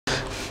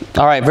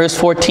All right, verse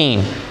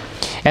 14.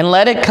 And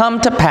let it come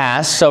to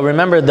pass, so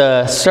remember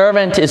the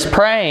servant is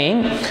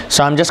praying,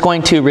 so I'm just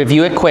going to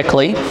review it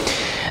quickly.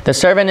 The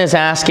servant is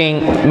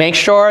asking, make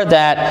sure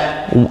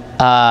that,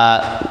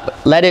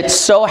 let it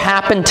so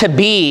happen to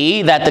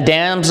be that the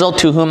damsel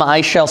to whom I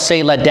shall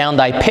say, let down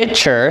thy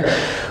pitcher,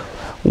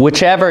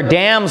 whichever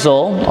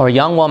damsel or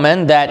young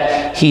woman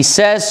that he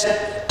says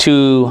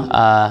to,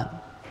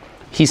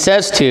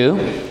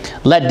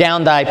 let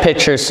down thy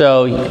pitcher,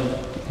 so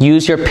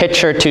use your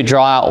pitcher to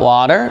draw out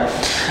water.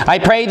 I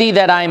pray thee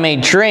that I may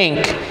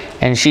drink,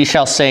 and she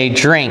shall say,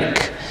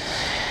 drink.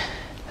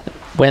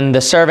 When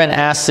the servant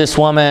asks this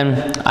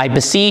woman, I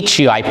beseech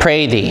you, I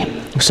pray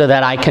thee, so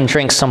that I can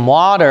drink some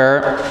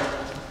water,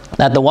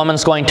 that the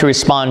woman's going to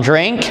respond,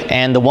 drink,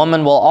 and the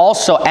woman will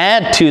also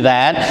add to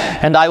that,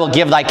 and I will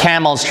give thy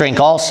camels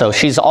drink also.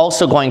 She's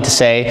also going to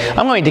say,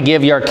 I'm going to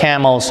give your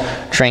camels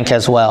drink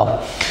as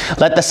well.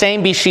 Let the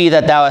same be she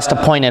that thou hast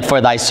appointed for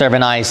thy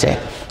servant Isaac.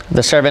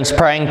 The servant's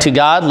praying to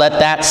God, let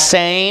that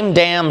same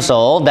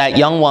damsel, that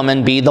young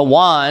woman, be the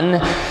one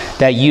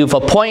that you've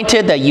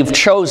appointed, that you've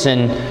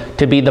chosen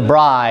to be the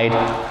bride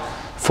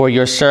for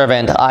your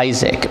servant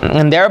Isaac.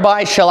 And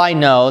thereby shall I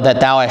know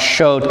that thou hast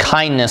showed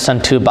kindness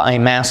unto my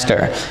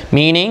master.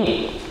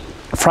 Meaning,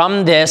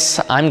 from this,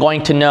 I'm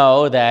going to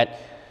know that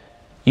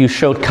you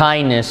showed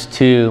kindness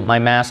to my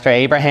master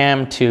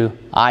Abraham, to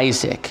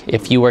Isaac,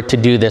 if you were to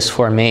do this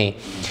for me.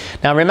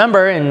 Now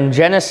remember, in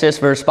Genesis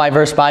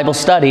verse-by-verse Bible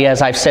study,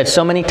 as I've said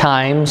so many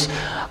times,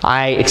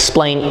 I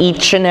explain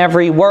each and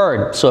every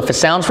word. So if it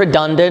sounds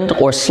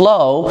redundant or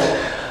slow,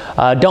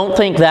 don't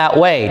think that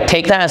way.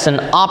 Take that as an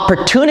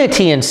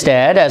opportunity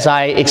instead, as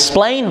I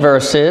explain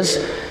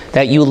verses,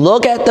 that you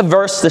look at the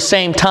verse the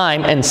same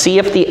time and see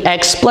if the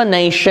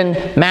explanation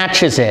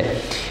matches it.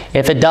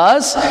 If it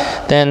does,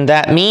 then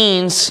that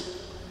means,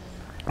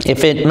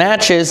 if it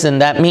matches, then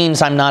that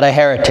means I'm not a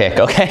heretic,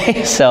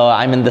 okay? So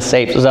I'm in the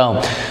safe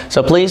zone.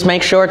 So please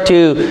make sure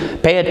to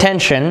pay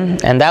attention,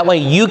 and that way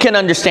you can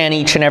understand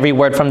each and every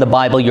word from the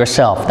Bible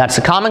yourself. That's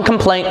a common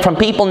complaint from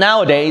people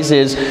nowadays,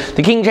 is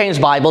the King James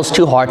Bible is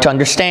too hard to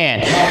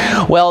understand.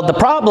 Well, the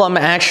problem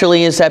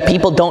actually is that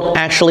people don't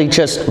actually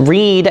just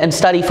read and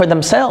study for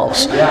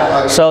themselves.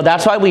 So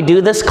that's why we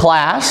do this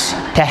class,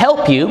 to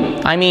help you.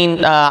 I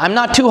mean, I'm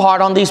not too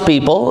hard on these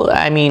people.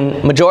 I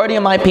mean, majority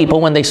of my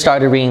people, when they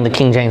started reading the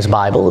King James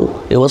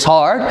Bible, it was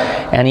hard,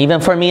 and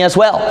even for me as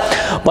well.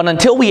 But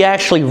until we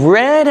actually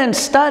read and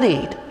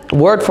studied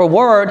word for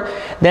word,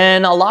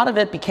 then a lot of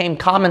it became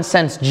common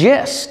sense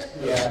gist.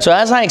 So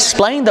as I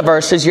explain the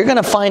verses, you're going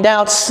to find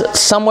out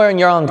somewhere in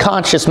your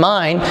unconscious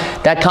mind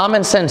that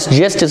common sense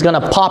gist is going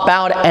to pop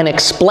out and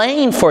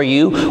explain for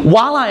you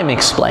while I'm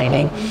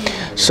explaining.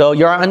 So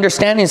your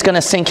understanding is going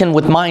to sink in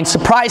with mine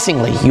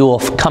surprisingly, you will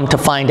come to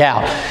find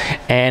out.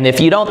 And if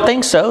you don't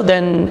think so,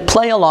 then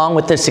play along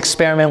with this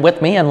experiment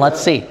with me and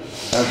let's see.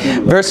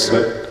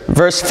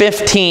 Verse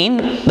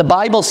 15, the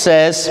Bible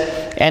says,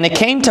 and it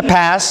came to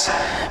pass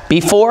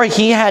before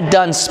he had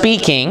done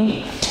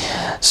speaking.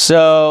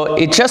 So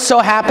it just so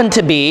happened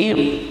to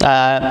be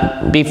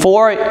right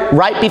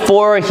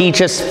before he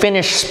just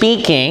finished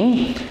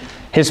speaking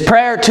his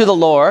prayer to the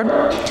Lord,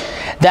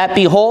 that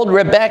behold,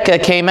 Rebekah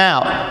came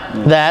out.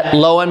 That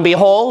lo and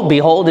behold,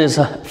 behold is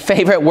a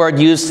favorite word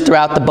used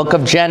throughout the book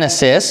of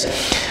Genesis.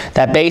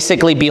 That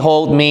basically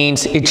behold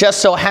means it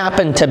just so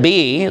happened to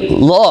be,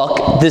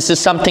 look, this is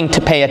something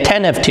to pay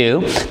attentive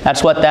to.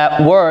 That's what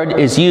that word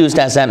is used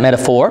as, that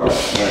metaphor.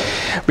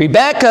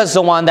 Rebekah is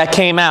the one that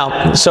came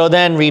out. So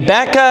then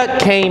Rebekah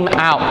came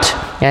out,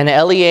 and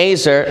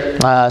Eliezer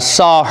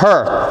saw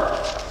her.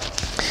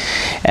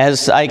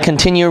 As I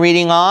continue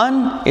reading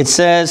on, it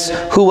says,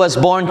 who was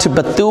born to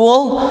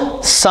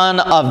Bethuel, son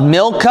of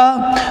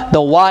Milcah,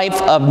 the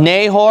wife of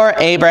Nahor,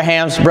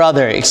 Abraham's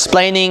brother,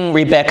 explaining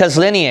Rebekah's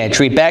lineage.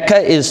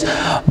 Rebekah is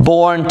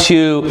born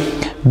to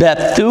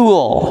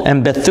Bethuel,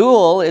 and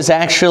Bethuel is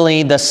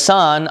actually the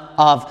son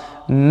of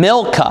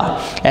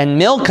Milcah, and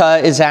Milcah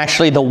is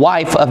actually the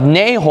wife of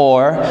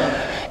Nahor,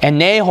 and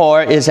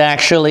Nahor is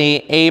actually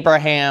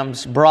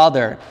Abraham's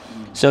brother.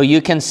 So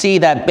you can see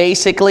that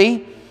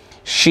basically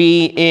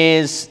she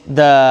is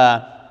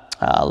the,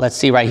 let's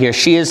see right here,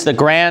 she is the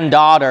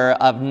granddaughter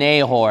of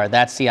Nahor.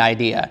 That's the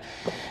idea.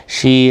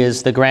 She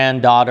is the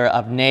granddaughter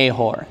of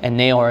Nahor, and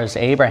Nahor is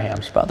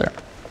Abraham's brother.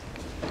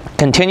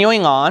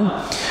 Continuing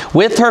on,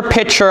 with her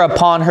pitcher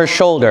upon her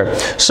shoulder.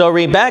 So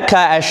Rebekah,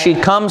 as she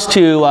comes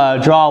to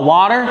draw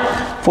water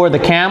for the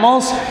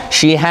camels,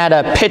 she had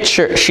a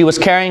pitcher. She was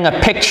carrying a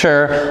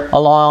pitcher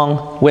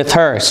along with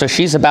her. So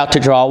she's about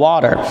to draw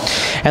water.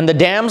 And the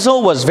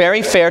damsel was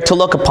very fair to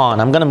look upon.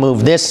 I'm going to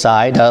move this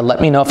side. Let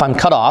me know if I'm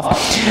cut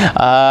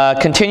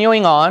off.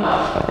 Continuing on.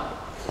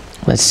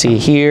 Let's see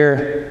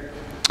here.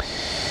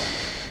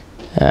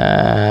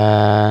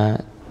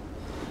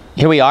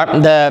 Here we are,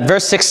 the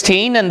verse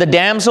 16, and the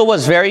damsel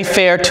was very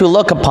fair to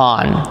look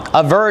upon,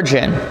 a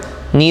virgin,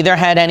 neither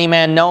had any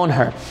man known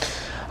her.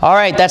 All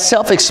right, that's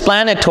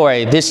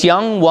self-explanatory. This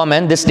young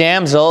woman, this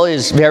damsel,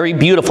 is very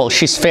beautiful.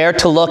 She's fair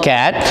to look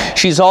at.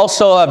 She's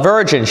also a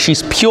virgin.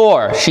 She's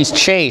pure. She's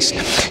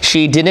chaste.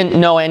 She didn't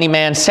know any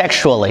man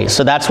sexually.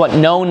 So that's what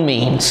known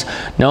means.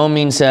 Known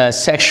means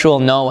sexual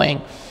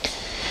knowing.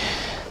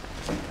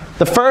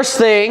 The first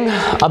thing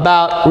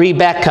about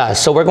Rebecca.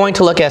 So we're going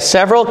to look at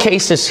several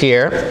cases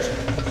here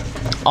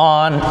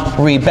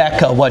on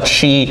Rebecca, what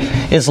she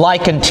is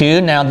likened to.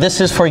 Now, this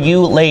is for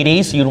you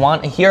ladies. You'd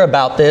want to hear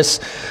about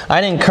this.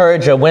 I'd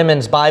encourage a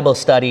women's Bible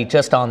study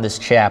just on this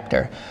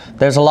chapter.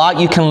 There's a lot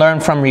you can learn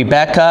from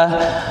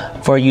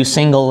Rebecca for you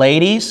single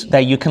ladies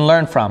that you can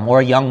learn from,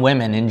 or young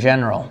women in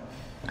general.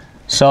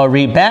 So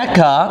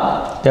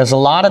Rebecca, there's a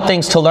lot of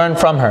things to learn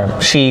from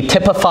her. She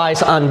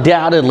typifies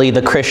undoubtedly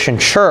the Christian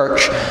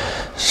church.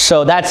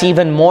 So that's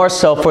even more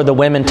so for the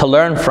women to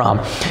learn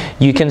from.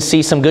 You can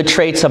see some good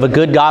traits of a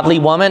good godly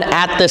woman.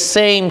 At the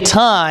same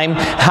time,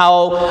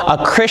 how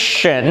a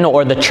Christian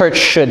or the church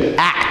should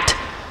act.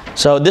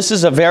 So this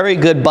is a very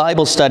good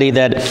Bible study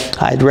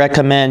that I'd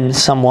recommend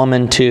some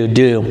woman to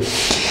do.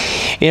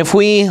 If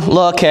we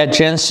look at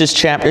Genesis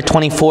chapter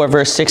 24,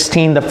 verse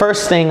 16, the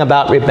first thing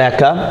about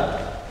Rebecca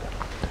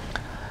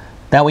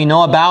that we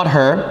know about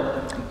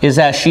her is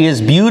that she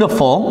is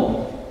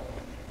beautiful.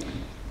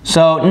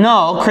 So,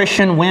 no,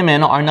 Christian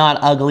women are not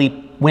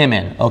ugly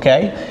women,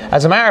 okay?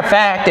 As a matter of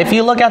fact, if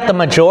you look at the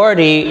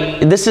majority,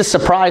 this is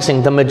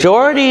surprising, the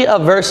majority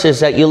of verses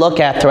that you look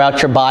at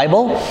throughout your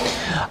Bible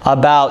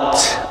about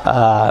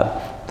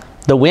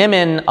the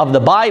women of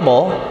the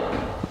Bible,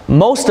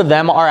 most of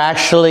them are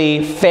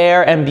actually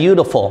fair and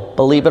beautiful,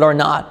 believe it or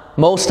not.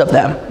 Most of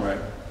them. Right.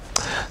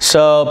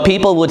 So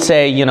people would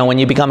say, you know, when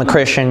you become a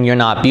Christian, you're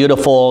not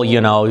beautiful, you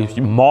know,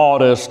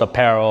 modest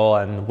apparel,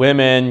 and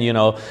women, you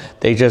know,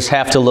 they just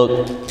have to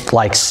look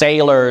like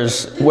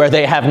sailors where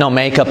they have no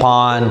makeup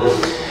on.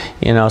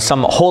 You know,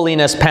 some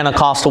holiness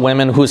Pentecostal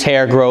women whose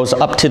hair grows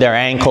up to their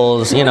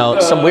ankles, you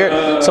know, some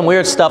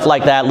weird stuff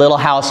like that, Little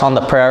House on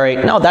the Prairie.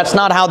 No, that's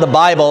not how the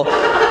Bible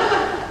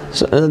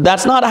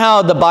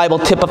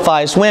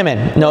typifies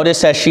women.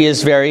 Notice that she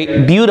is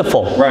very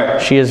beautiful.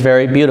 Right. She is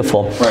very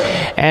beautiful. Right.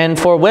 And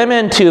for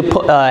women to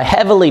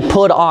heavily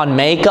put on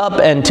makeup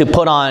and to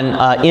put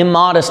on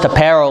immodest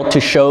apparel to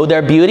show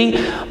their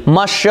beauty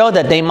must show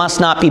that they must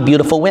not be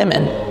beautiful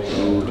women.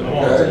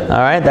 Okay. All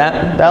right,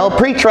 that'll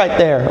preach right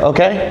there,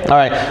 okay? All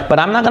right, but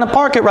I'm not going to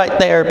park it right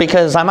there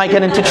because I might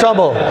get into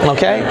trouble,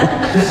 okay?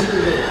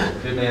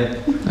 Good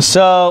man.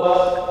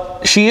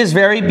 So, she is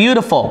very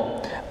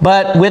beautiful.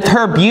 But with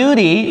her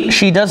beauty,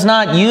 she does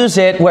not use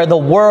it where the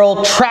world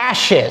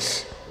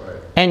trashes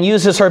and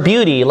uses her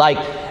beauty, like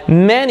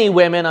many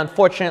women,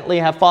 unfortunately,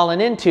 have fallen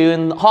into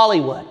in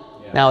Hollywood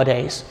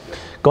nowadays.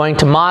 Going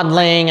to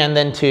modeling and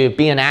then to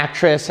be an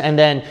actress, and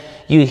then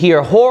you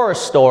hear horror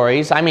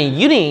stories. I mean,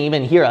 you didn't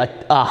even hear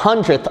a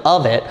hundredth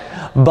of it,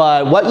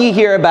 but what you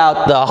hear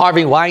about the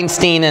Harvey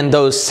Weinstein and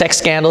those sex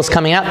scandals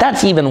coming out,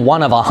 that's even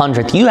one of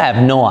 100. You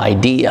have no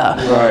idea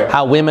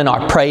how women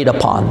are preyed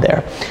upon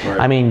there.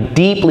 I mean,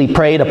 deeply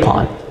preyed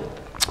upon.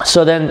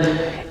 So then,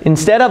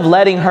 instead of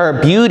letting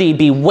her beauty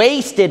be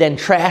wasted and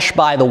trashed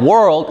by the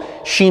world,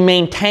 she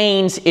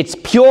maintains its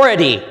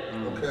purity.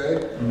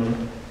 Okay.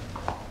 Mm-hmm.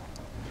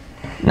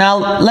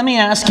 Now, let me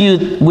ask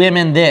you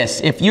women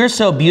this. If you're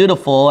so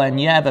beautiful and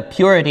you have a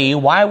purity,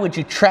 why would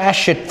you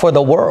trash it for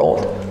the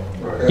world?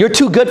 You're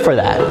too good for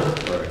that.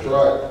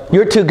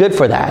 You're too good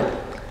for that.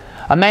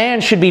 A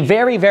man should be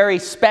very, very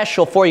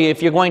special for you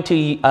if you're going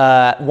to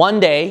one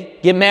day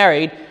get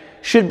married.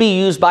 Should be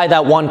used by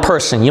that one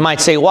person. You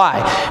might say,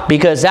 why?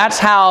 Because that's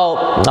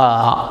how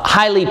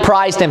highly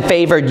prized and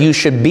favored you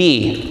should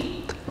be.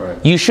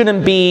 Right. You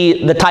shouldn't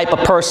be the type of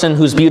person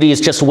whose beauty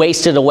is just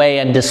wasted away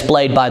and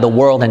displayed by the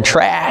world and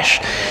trash.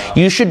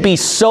 You should be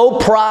so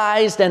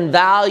prized and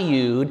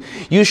valued.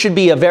 You should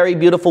be a very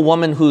beautiful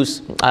woman who's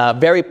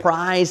very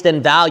prized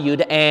and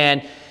valued,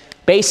 and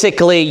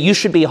basically you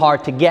should be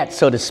hard to get,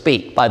 so to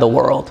speak, by the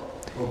world.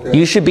 Okay.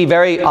 You should be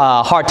very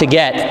hard to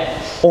get.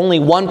 Only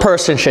one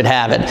person should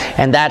have it,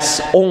 and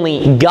that's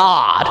only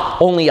God.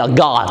 Only a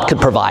God could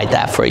provide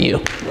that for you.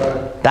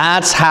 Right.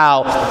 That's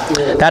how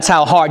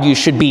hard you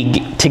should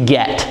be to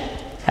get.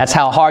 That's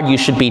how hard you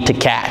should be to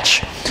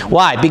catch.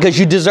 Why? Because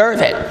you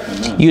deserve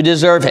it. You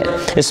deserve it,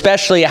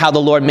 especially how the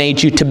Lord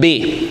made you to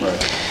be.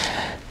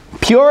 Right.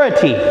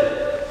 Purity.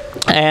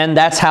 And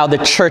that's how the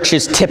church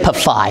is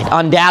typified.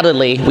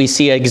 Undoubtedly, we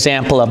see an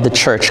example of the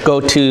church. Go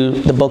to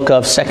the book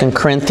of 2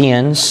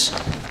 Corinthians.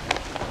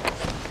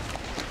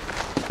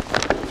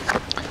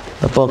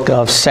 The book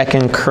of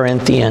 2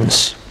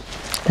 Corinthians.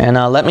 And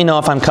let me know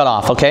if I'm cut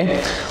off,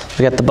 okay?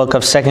 We got the book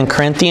of 2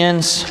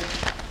 Corinthians.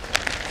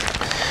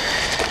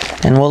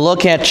 And we'll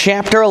look at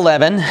chapter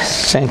 11.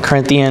 2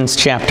 Corinthians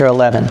chapter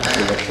 11.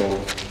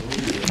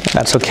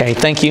 That's okay.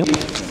 Thank you.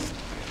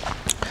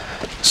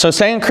 So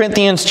 2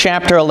 Corinthians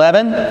chapter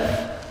 11.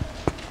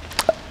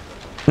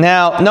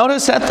 Now,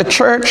 notice that the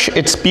church,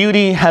 its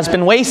beauty has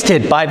been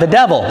wasted by the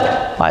devil,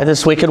 by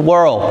this wicked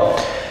world.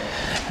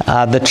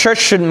 The church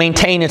should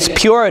maintain its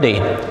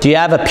purity. Do you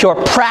have a pure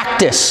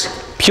practice?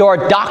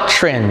 pure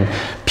doctrine,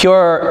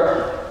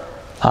 pure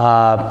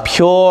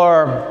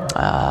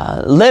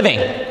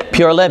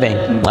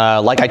living.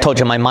 Like I told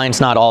you, my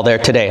mind's not all there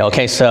today,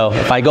 okay? So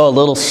if I go a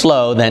little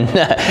slow, then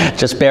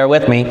just bear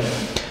with me.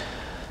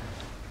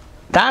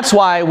 That's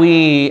why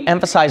we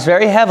emphasize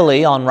very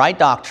heavily on right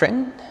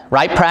doctrine,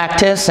 right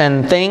practice,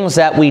 and things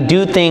that we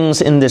do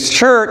things in this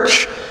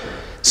church.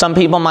 Some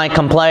people might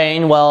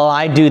complain, well,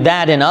 I do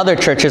that in other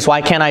churches.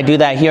 Why can't I do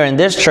that here in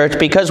this church?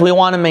 Because we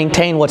want to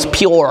maintain what's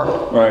pure.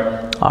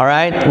 Right. All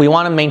right? We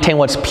want to maintain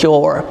what's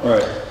pure.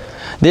 Right.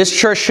 This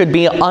church should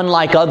be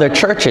unlike other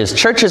churches.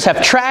 Churches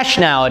have trash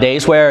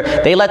nowadays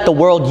where they let the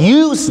world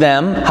use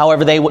them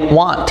however they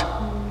want.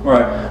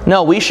 Right.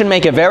 No, we should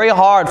make it very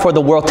hard for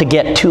the world to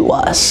get to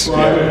us.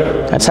 Right.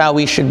 That's how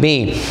we should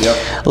be.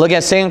 Yep. Look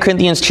at 2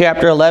 Corinthians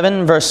chapter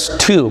 11, verse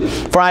 2.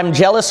 For I am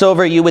jealous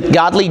over you with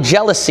godly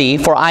jealousy,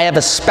 for I have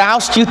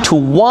espoused you to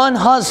one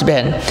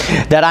husband,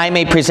 that I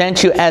may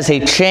present you as a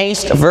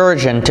chaste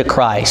virgin to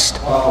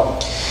Christ. Wow.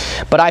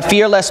 But I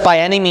fear lest by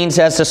any means,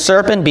 as the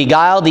serpent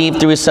beguiled Eve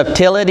through his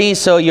subtlety,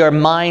 so your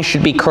mind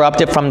should be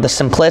corrupted from the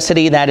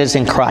simplicity that is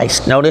in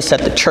Christ. Notice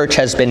that the church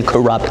has been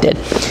corrupted,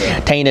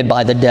 tainted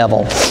by the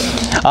devil.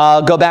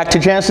 Go back to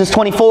Genesis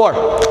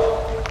 24.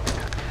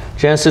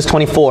 Genesis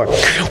 24.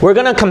 We're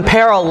going to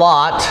compare a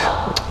lot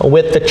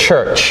with the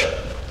church.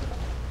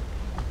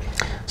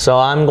 So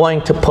I'm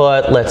going to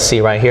put, let's see,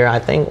 right here. I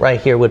think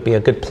right here would be a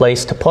good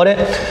place to put it.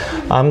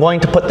 I'm going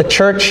to put the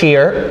church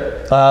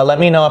here. Let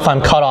me know if I'm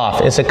cut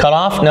off. Is it cut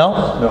off? No?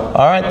 No.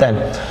 All right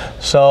then.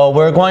 So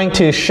we're going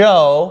to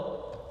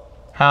show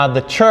how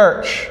the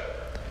church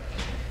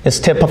is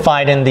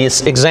typified in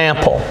this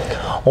example.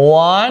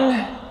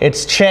 One,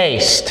 it's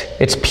chaste.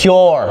 It's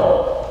pure.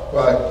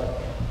 Right.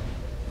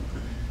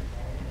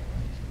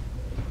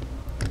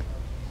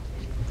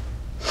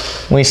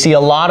 We see a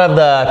lot of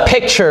the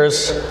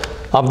pictures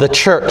of the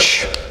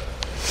church.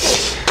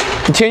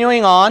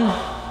 Continuing on,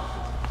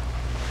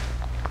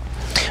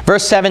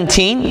 verse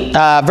 16,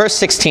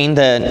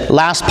 the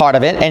last part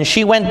of it. And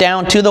she went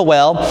down to the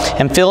well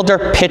and filled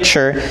her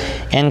pitcher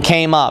and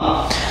came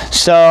up.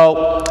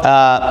 So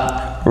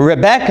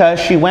Rebecca,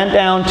 she went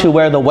down to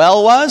where the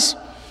well was.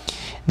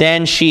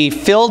 Then she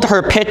filled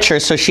her pitcher,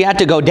 so she had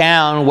to go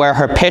down where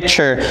her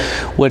pitcher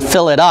would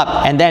fill it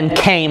up, and then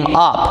came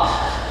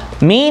up.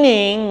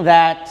 Meaning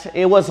that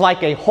it was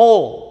like a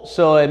hole.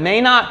 So it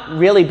may not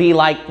really be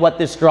like what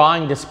this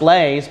drawing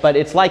displays, but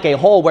it's like a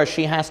hole where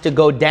she has to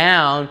go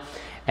down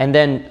and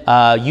then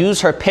use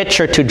her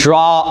pitcher to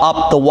draw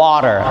up the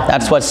water.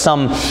 That's what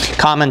some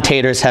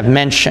commentators have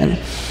mentioned.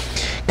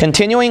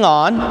 Continuing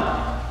on,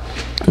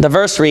 the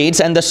verse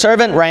reads, and the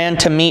servant ran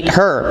to meet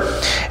her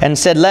and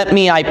said, let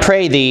me, I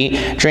pray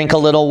thee, drink a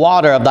little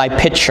water of thy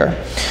pitcher.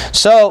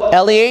 So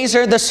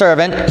Eliezer the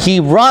servant, he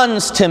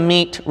runs to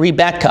meet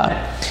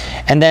Rebekah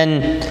and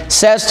then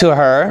says to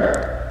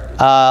her,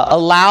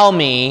 allow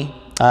me,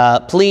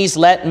 please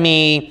let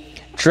me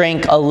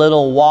drink a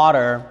little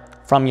water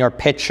from your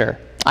pitcher.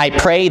 I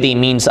pray thee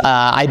means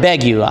I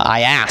beg you,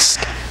 I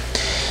ask.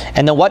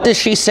 And then what does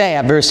she say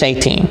at verse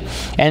 18?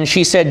 And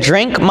she said,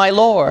 drink, my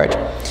Lord.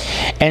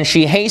 And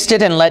she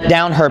hasted and let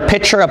down her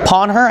pitcher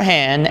upon her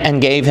hand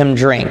and gave him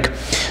drink.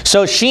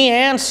 So she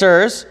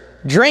answers,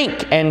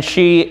 drink. And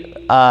she,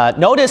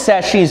 notice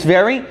that she's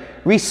very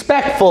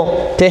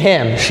respectful to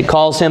him. She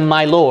calls him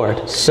my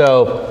Lord.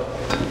 So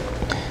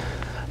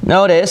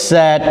notice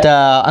that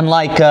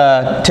unlike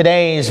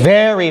today's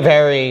very,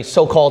 very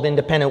so-called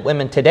independent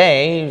women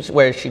today,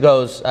 where she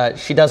goes,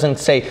 she doesn't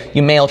say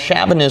you male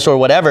chauvinist or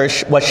whatever.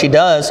 What she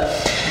does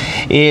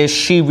is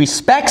she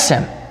respects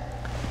him.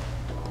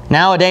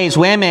 Nowadays,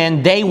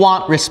 women, they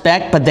want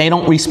respect, but they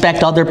don't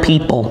respect other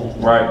people.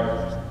 Right.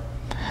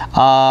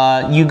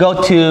 You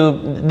go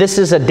to, this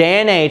is a day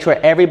and age where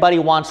everybody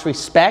wants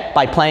respect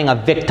by playing a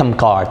victim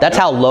card. That's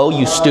how low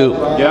you stoop.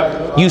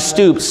 Yep. You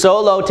stoop so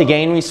low to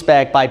gain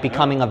respect by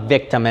becoming a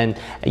victim and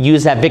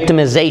use that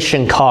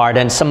victimization card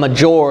and some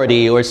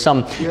majority or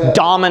some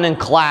dominant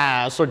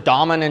class or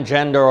dominant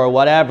gender or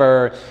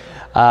whatever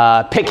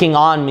picking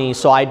on me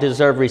so I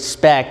deserve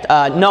respect.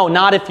 No,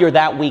 not if you're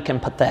that weak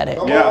and pathetic.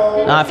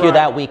 Yeah. Not if you're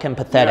that weak and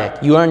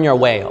pathetic. You earn your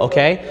way,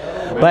 okay?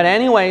 But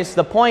anyways,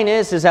 the point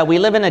is that we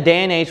live in a day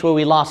and age where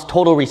we lost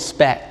total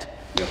respect.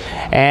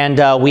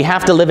 And we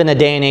have to live in a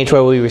day and age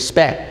where we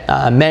respect.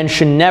 Men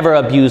should never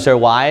abuse their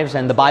wives,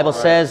 and the Bible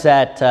says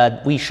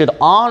that we should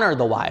honor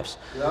the wives.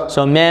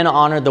 So men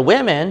honor the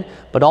women,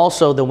 but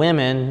also the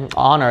women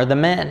honor the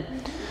men.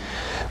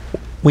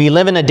 We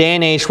live in a day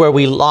and age where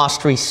we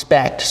lost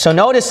respect. So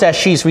notice that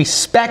she's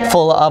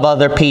respectful of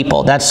other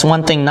people. That's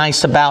one thing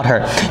nice about her.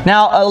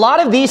 Now, a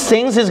lot of these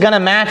things is going to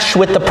match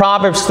with the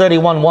Proverbs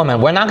 31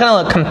 woman. We're not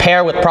going to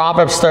compare with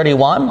Proverbs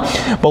 31,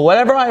 but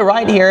whatever I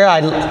write here, I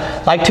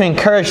like to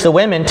encourage the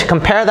women to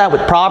compare that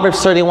with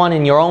Proverbs 31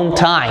 in your own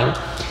time.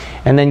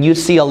 And then you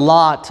see a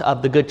lot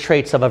of the good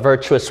traits of a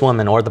virtuous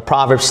woman, or the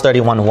Proverbs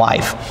 31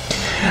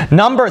 wife.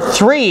 Number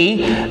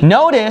 3,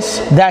 notice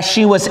that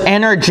she was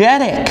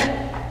energetic.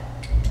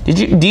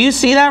 Do you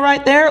see that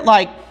right there?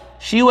 Like,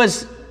 she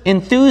was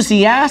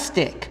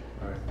enthusiastic.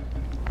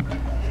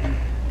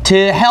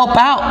 to help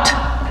out.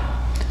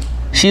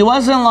 She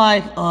wasn't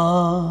like,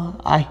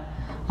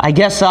 I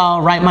guess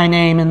I'll write my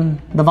name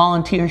in the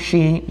volunteer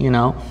sheet, you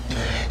know.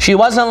 She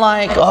wasn't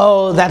like,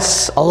 oh,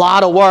 that's a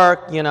lot of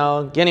work, you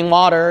know, getting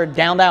water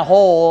down that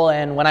hole,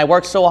 and when I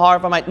work so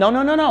hard for my...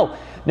 No.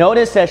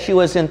 Notice that she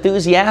was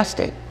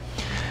enthusiastic.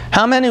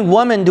 How many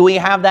women do we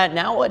have that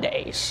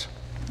nowadays?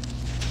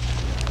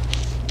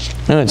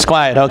 Oh, it's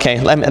quiet. Okay,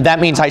 that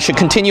means I should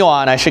continue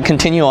on. All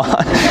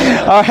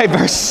right,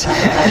 verse.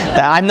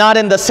 I'm not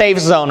in the safe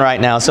zone right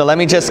now, so let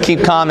me just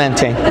keep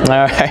commenting.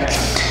 All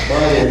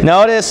right.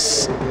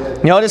 Notice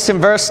in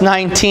verse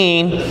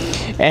 19,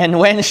 and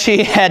when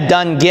she had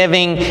done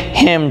giving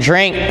him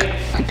drink,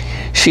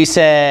 she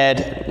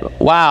said,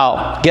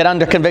 wow, get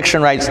under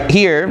conviction right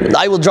here.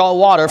 I will draw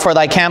water for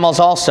thy camels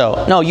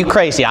also. No, you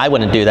crazy. I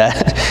wouldn't do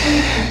that.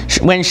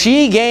 When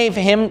she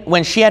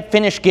had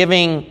finished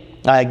giving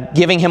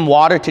him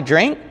water to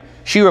drink,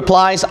 she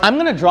replies, I'm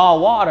going to draw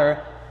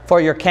water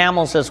for your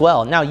camels as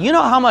well. Now, you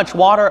know how much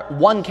water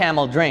one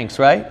camel drinks,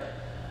 right?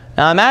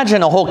 Now,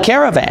 imagine a whole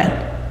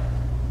caravan.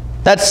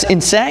 That's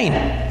insane.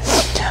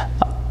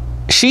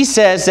 She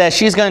says that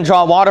she's going to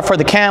draw water for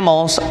the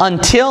camels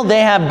until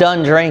they have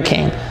done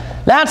drinking.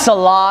 That's a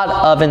lot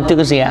of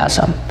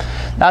enthusiasm.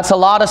 That's a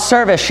lot of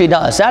service she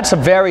does. That's a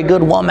very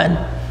good woman.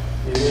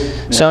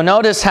 So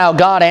notice how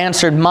God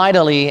answered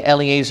mightily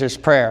Eliezer's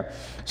prayer.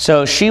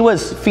 So she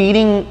was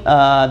feeding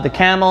the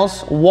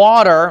camels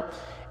water,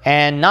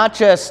 and not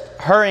just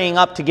hurrying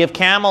up to give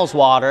camels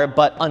water,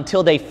 but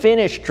until they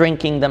finished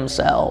drinking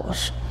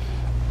themselves.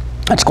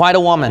 That's quite a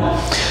woman.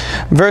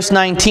 Verse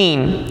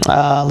 19,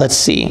 let's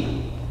see.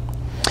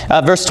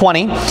 Verse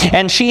 20,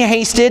 and she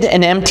hasted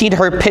and emptied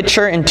her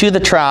pitcher into the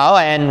trough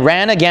and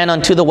ran again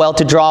unto the well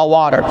to draw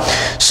water.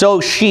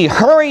 So she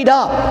hurried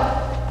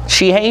up.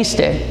 She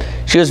hasted.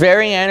 She was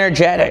very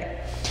energetic.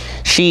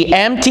 She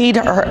emptied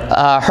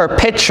her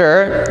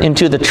pitcher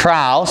into the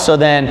trough. So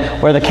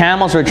then where the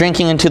camels were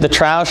drinking into the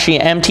trough, she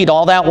emptied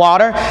all that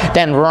water,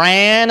 then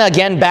ran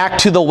again back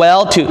to the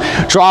well to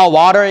draw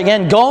water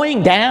again.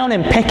 Going down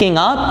and picking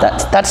up,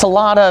 that's a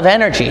lot of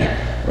energy.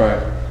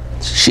 Right.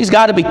 She's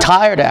got to be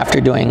tired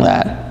after doing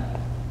that.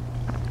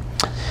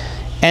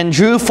 And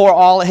drew for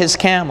all his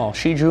camels.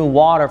 She drew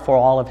water for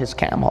all of his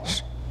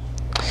camels.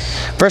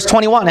 Verse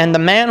 21, and the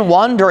man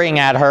wondering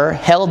at her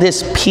held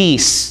his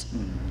peace.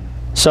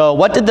 So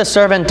what did the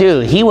servant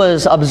do? He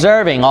was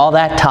observing all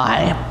that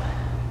time,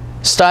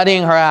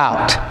 studying her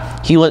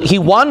out. He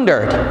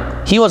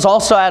wondered. He was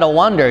also at a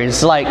wonder.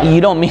 It's like,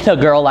 you don't meet a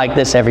girl like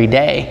this every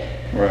day.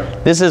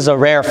 Right. This is a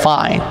rare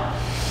find.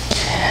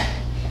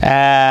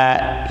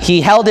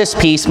 He held his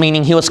peace,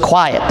 meaning he was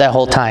quiet that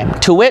whole time,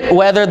 to wit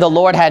whether the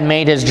Lord had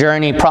made his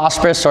journey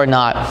prosperous or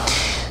not.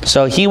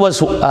 So he was,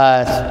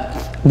 to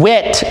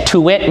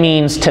wit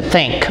means to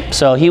think.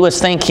 So he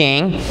was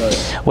thinking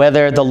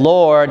whether the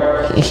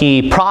Lord,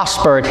 he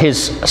prospered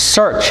his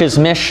search, his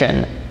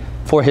mission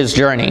for his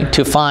journey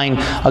to find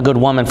a good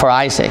woman for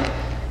Isaac.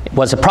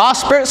 Was it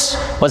prosperous?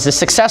 Was it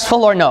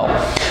successful or no?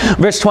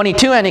 Verse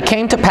 22, and it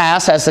came to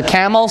pass as the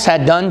camels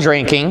had done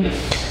drinking.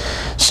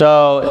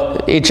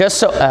 So it just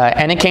so,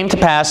 and it came to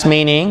pass,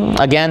 meaning,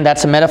 again,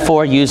 that's a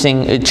metaphor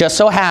using, it just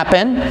so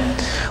happened,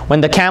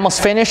 when the camels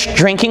finished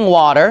drinking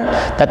water,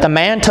 that the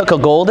man took a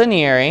golden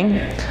earring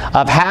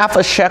of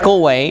 1/2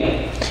 shekel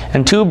weight,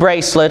 and 2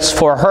 bracelets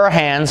for her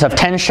hands of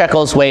 10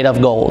 shekels weight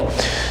of gold.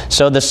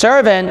 So the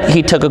servant,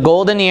 he took a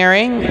golden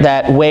earring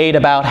that weighed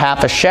about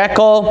 1/2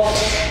 shekel,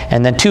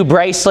 and then 2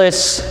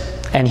 bracelets,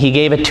 and he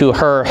gave it to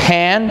her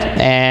hand,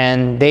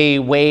 and they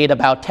weighed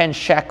about 10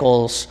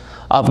 shekels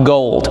of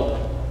gold.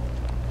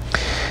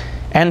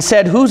 And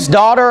said, whose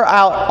daughter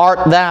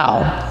art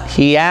thou?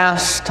 He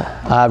asked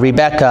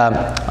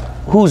Rebekah,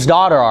 whose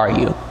daughter are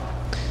you?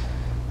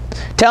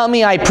 Tell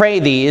me, I pray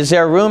thee, is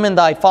there room in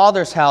thy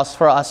father's house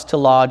for us to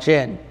lodge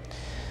in?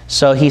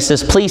 So he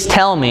says, please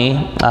tell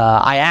me,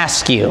 I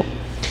ask you,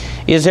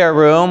 is there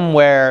room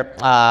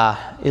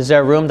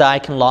that I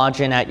can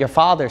lodge in at your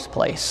father's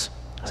place?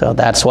 So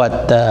that's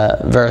what the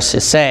verse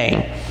is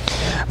saying.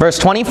 Verse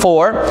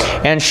 24,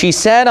 and she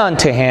said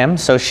unto him,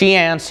 so she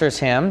answers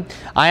him,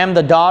 I am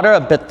the daughter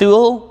of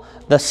Bethuel,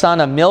 the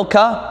son of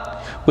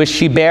Milcah, which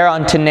she bare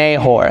unto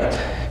Nahor.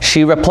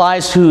 She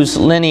replies whose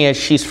lineage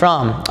she's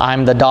from.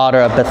 I'm the daughter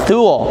of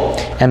Bethuel.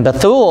 And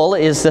Bethuel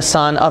is the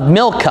son of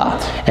Milcah.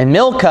 And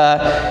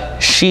Milcah,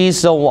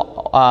 she's the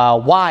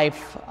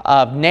wife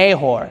of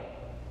Nahor.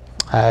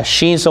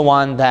 She's the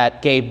one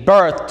that gave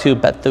birth to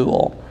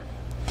Bethuel.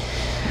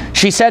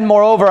 She said,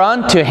 moreover,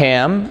 unto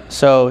him,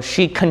 so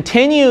she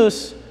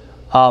continues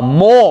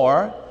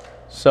more,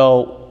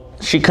 so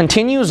she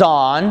continues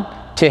on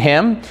to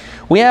him,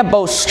 we have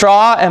both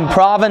straw and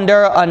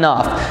provender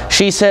enough.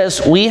 She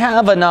says, we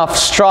have enough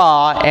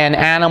straw and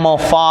animal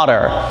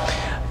fodder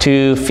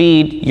to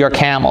feed your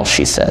camels,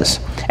 she says,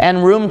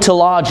 and room to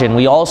lodge in.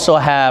 We also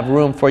have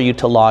room for you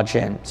to lodge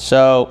in.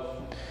 So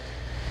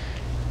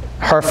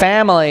her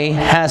family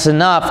has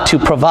enough to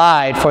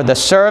provide for the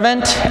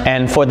servant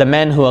and for the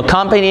men who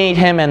accompanied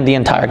him and the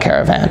entire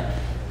caravan.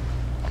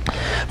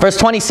 Verse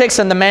 26,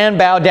 and the man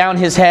bowed down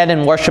his head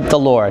and worshiped the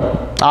Lord.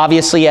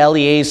 Obviously,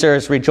 Eliezer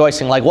is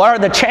rejoicing. Like, what are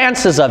the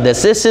chances of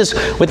this? This is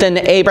within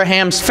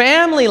Abraham's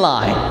family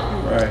line.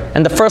 Right.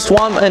 And the first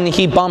one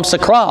he bumps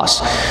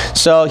across.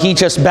 So he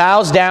just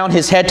bows down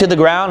his head to the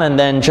ground and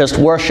then just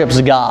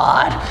worships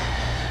God.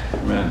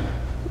 Amen.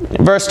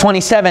 Verse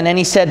 27, and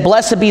he said,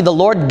 blessed be the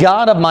Lord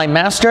God of my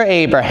master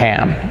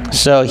Abraham.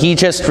 So he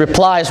just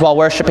replies while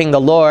worshiping the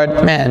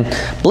Lord, man,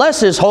 bless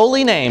his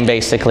holy name,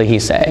 basically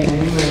he's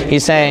saying.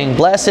 He's saying,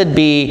 blessed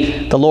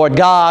be the Lord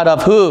God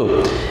of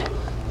who?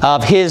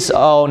 Of his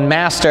own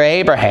master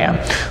Abraham,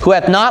 who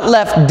hath not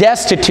left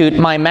destitute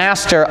my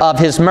master of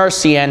his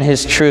mercy and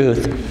his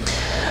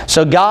truth.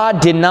 So God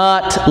did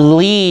not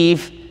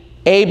leave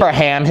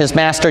Abraham, his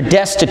master,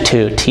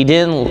 destitute. He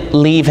didn't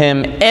leave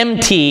him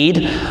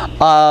emptied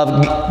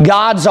of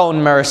God's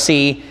own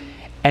mercy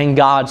and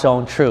God's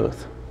own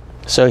truth.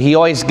 So he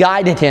always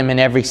guided him in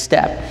every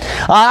step.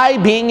 I,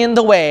 being in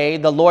the way,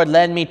 the Lord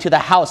led me to the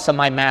house of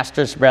my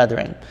master's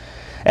brethren.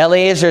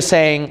 Eliezer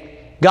saying,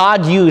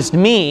 God used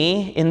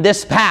me in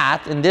this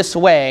path, in this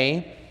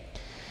way,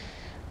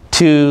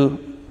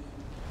 to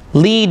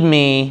lead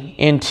me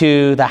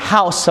into the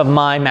house of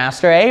my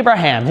master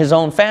Abraham, his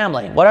own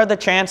family. What are the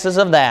chances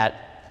of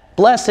that?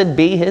 Blessed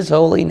be his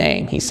holy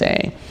name, he's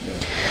saying.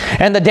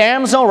 And the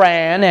damsel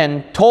ran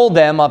and told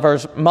them of her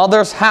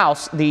mother's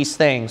house these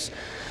things.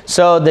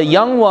 So the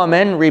young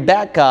woman,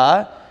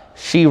 Rebekah,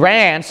 she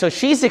ran, so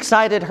she's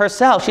excited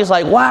herself. She's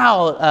like,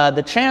 wow,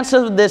 the chance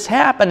of this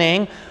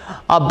happening,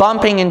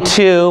 bumping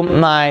into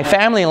my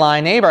family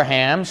line,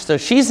 Abraham. So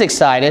she's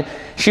excited.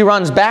 She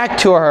runs back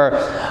to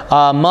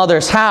her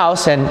mother's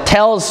house and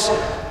tells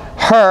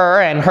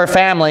her and her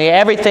family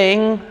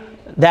everything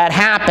that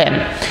happened.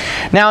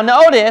 Now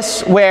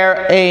notice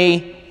where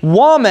a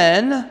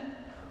woman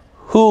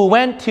who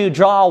went to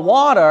draw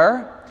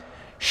water,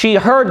 she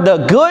heard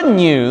the good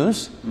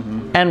news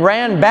and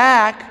ran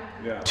back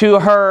to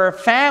her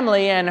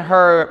family and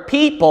her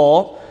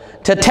people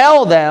to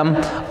tell them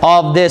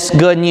of this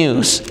good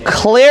news.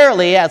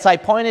 Clearly, as I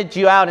pointed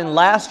you out in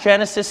last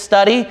Genesis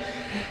study,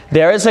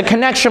 there is a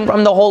connection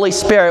from the Holy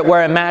Spirit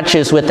where it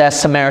matches with that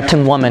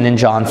Samaritan woman in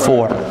John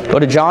 4. Go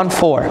to John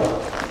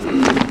 4.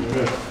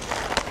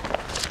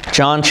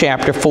 John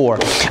chapter 4.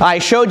 I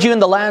showed you in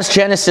the last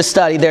Genesis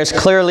study there's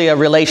clearly a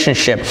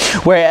relationship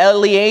where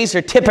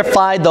Eliezer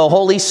typified the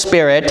Holy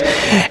Spirit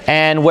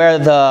and where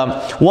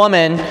the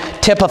woman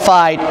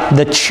typified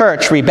the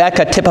church.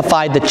 Rebekah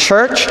typified the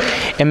church.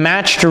 It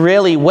matched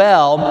really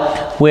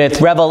well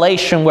with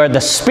Revelation where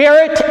the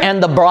Spirit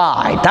and the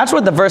bride. That's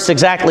what the verse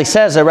exactly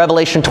says.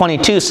 Revelation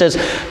 22 says,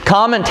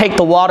 come and take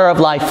the water of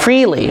life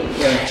freely.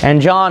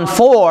 And John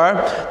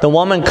 4, the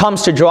woman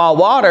comes to draw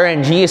water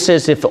and Jesus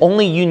says, if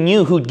only you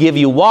knew who'd give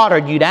you water,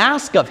 you'd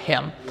ask of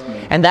him.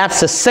 And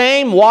that's the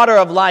same water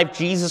of life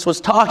Jesus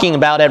was talking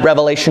about at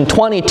Revelation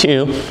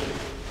 22,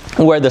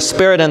 where the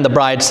Spirit and the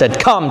bride said,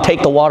 come,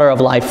 take the water of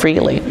life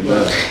freely.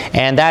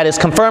 And that is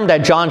confirmed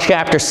at John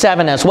chapter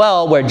 7 as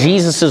well, where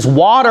Jesus'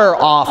 water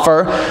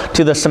offer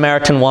to the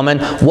Samaritan woman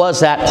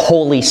was that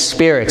Holy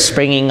Spirit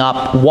springing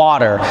up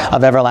water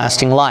of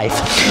everlasting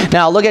life.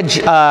 Now look at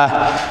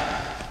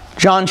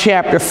John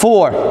chapter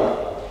 4.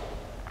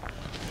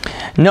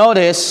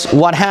 Notice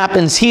what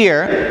happens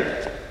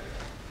here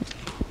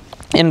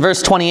in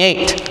verse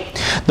 28.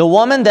 The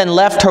woman then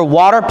left her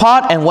water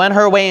pot and went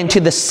her way into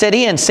the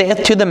city and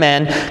saith to the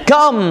men,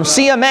 come,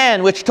 see a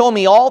man which told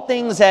me all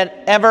things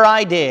that ever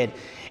I did.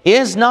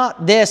 Is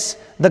not this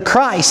the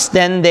Christ?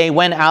 Then they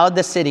went out of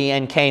the city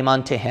and came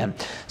unto him.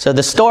 So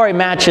the story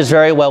matches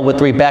very well with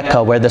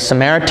Rebekah, where the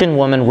Samaritan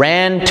woman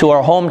ran to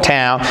her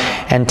hometown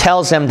and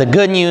tells them the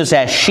good news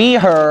that she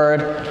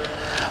heard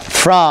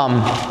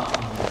from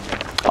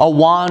a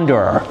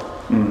wanderer,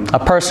 a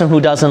person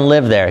who doesn't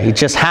live there. He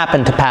just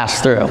happened to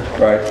pass through.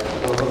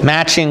 Right.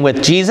 Matching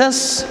with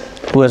Jesus,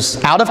 who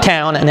was out of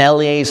town, and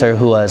Eliezer,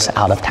 who was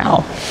out of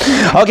town.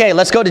 Okay,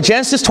 let's go to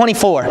Genesis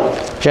 24.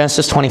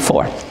 Genesis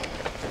 24.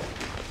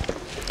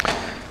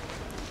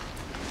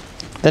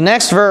 The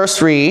next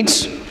verse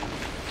reads,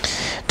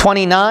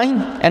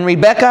 29, and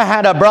Rebekah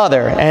had a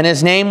brother, and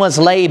his name was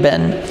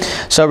Laban.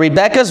 So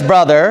Rebekah's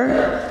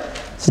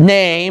brother's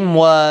name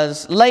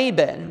was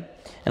Laban.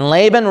 And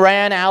Laban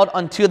ran out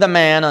unto the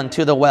man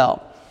unto the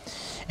well.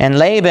 And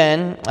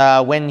Laban,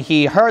 when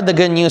he heard the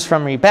good news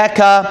from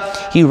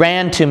Rebekah, he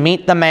ran to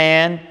meet the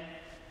man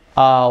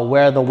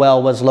where the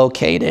well was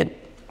located.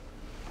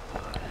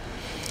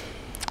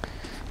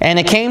 And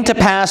it came to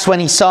pass when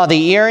he saw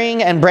the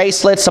earring and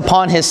bracelets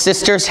upon his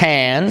sister's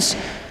hands.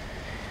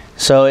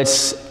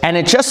 And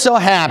it just so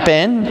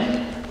happened,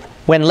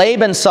 when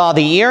Laban saw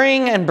the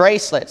earring and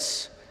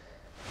bracelets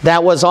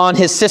that was on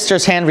his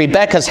sister's hand,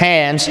 Rebekah's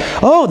hands,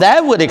 oh,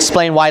 that would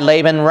explain why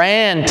Laban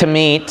ran to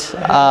meet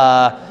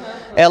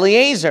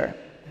Eliezer.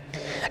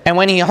 And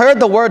when he heard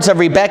the words of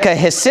Rebekah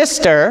his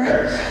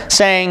sister,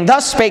 saying,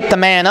 thus spake the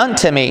man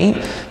unto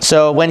me.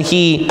 So when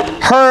he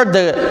heard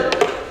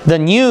the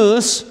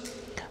news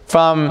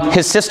from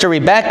his sister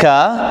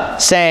Rebekah,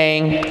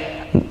 saying,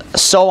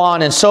 so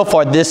on and so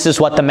forth, this is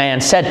what the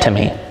man said to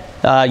me.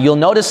 You'll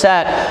notice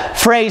that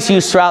phrase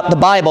used throughout the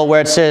Bible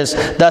where it says,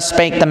 thus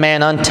spake the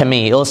man unto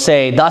me. It'll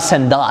say, thus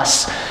and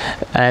thus.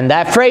 And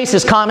that phrase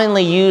is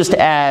commonly used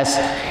as,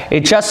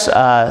 it just,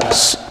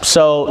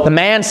 so the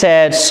man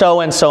said,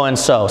 so and so and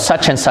so,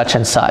 such and such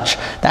and such.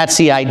 That's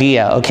the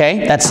idea,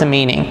 okay? That's the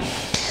meaning.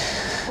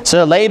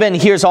 So Laban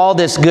hears all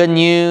this good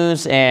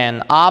news,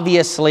 and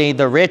obviously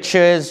the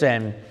riches,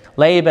 and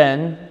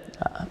Laban,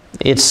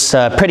 it's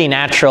pretty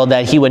natural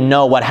that he would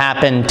know what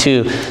happened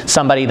to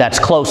somebody that's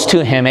close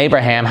to him,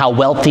 Abraham, how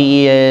wealthy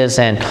he is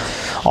and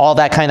all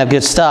that kind of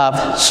good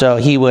stuff. So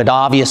he would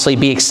obviously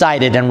be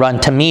excited and run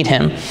to meet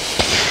him.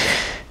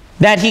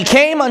 That he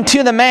came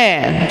unto the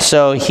man.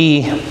 So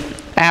he,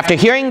 after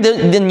hearing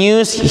the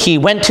news, he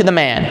went to the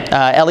man,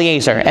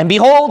 Eliezer. And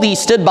behold, he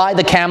stood by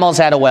the camels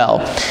at a well.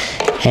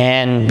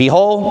 And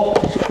behold,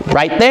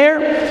 right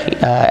there,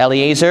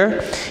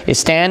 Eliezer is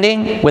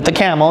standing with the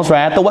camels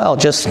right at the well,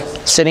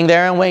 just sitting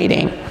there and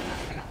waiting.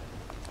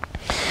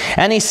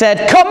 And he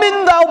said, come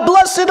in, thou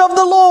blessed of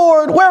the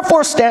Lord,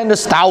 wherefore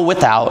standest thou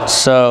without?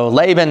 So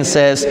Laban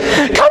says,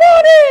 come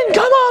on in,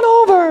 come on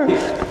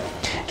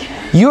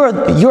over.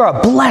 You're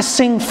a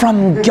blessing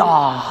from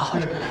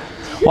God.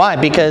 Why?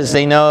 Because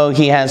they know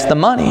he has the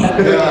money. All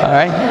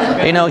right?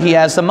 They know he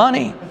has the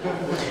money.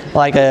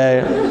 Like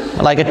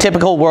a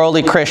typical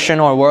worldly Christian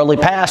or worldly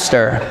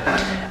pastor,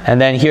 and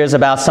then hears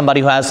about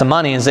somebody who has the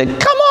money and says,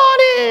 come on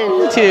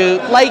in to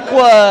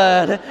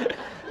Lakewood.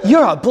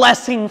 You're a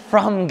blessing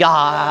from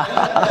God.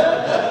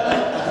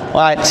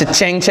 Why?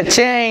 Cha-ching,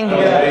 cha-ching.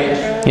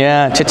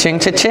 Yeah, cha-ching,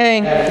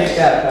 cha-ching.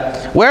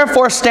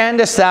 Wherefore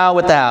standest thou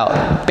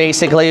without?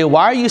 Basically,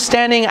 why are you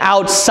standing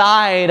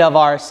outside of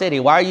our city?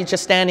 Why are you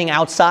just standing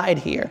outside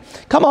here?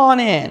 Come on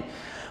in.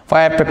 For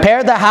I have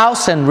prepared the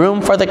house and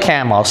room for the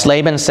camels.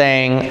 Laban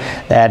saying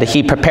that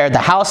he prepared the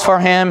house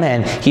for him,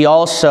 and he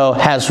also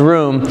has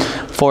room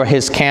for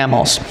his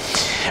camels.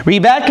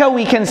 Rebekah,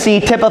 we can see,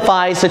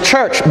 typifies the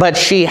church, but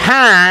she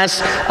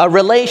has a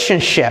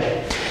relationship.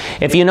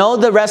 If you know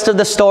the rest of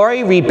the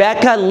story,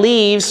 Rebekah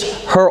leaves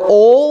her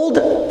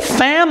old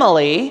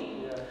family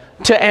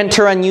to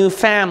enter a new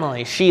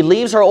family. She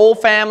leaves her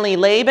old family,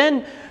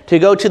 Laban, to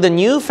go to the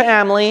new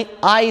family,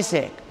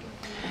 Isaac.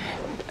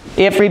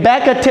 If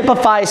Rebekah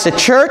typifies the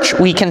church,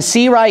 we can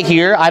see right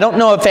here, I don't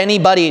know if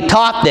anybody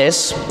taught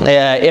this.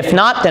 If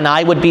not, then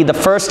I would be the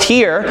first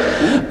here.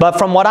 But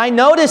from what I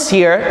notice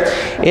here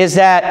is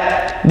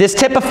that this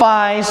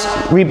typifies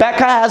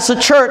Rebekah as the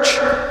church.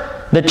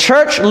 The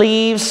church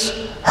leaves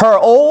her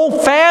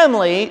old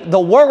family, the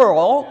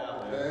world,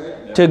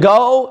 to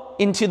go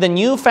into the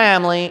new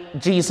family,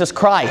 Jesus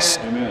Christ.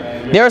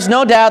 Amen. There's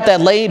no doubt that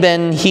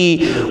Laban,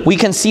 we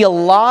can see a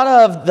lot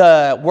of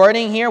the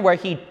wording here where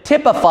he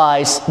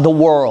typifies the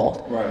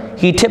world. Right.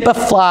 He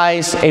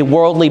typifies a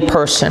worldly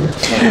person.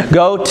 Right.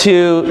 Go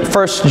to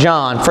 1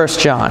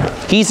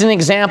 John. He's an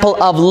example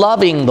of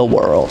loving the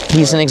world.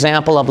 He's an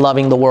example of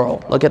loving the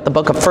world. Look at the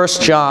book of 1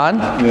 John.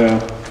 Yeah.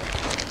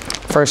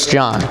 1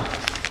 John.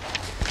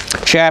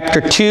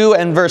 Chapter 2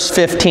 and verse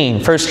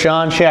 15. 1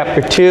 John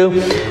chapter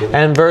 2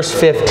 and verse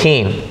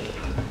 15.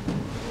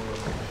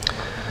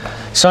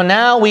 So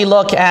now we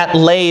look at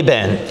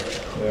Laban.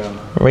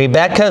 Yeah.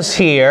 Rebekah's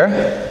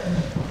here.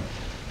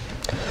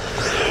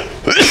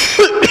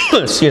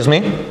 Excuse me.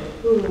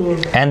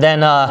 And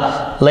then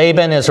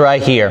Laban is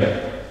right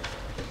here.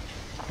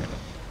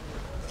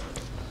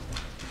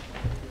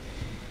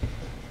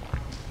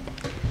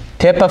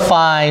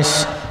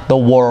 Typifies the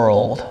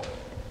world.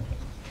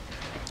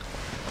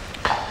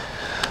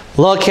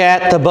 Look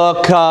at the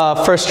book,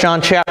 1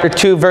 John chapter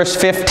 2, verse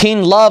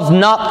 15. Love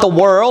not the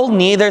world,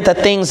 neither the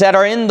things that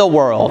are in the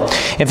world.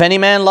 If any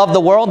man love the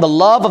world, the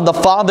love of the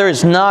Father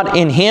is not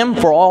in him.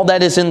 For all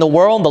that is in the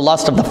world, the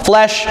lust of the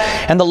flesh,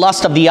 and the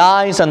lust of the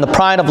eyes, and the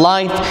pride of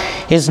life,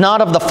 is not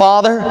of the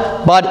Father,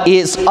 but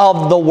is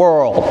of the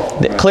world.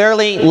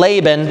 Clearly,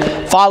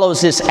 Laban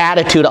follows this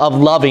attitude of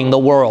loving the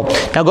world.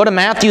 Now go to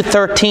Matthew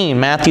 13.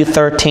 Matthew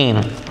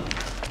 13.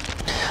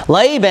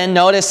 Laban,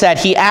 notice that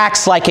he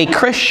acts like a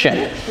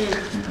Christian.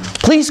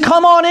 Please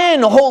come on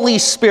in, Holy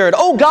Spirit.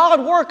 Oh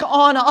God, work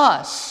on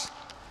us.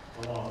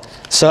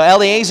 So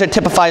Eliezer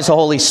typifies the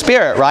Holy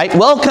Spirit, right?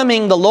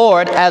 Welcoming the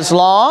Lord as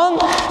long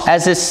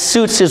as it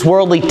suits his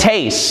worldly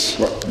tastes.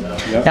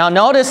 Now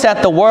notice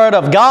that the Word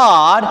of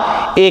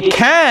God,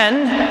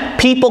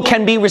 people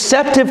can be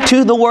receptive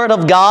to the Word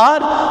of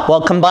God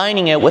while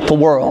combining it with the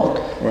world.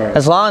 Right.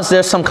 As long as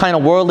there's some kind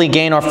of worldly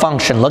gain or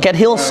function. Look at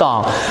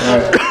Hillsong.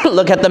 Right.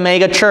 Look at the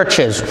mega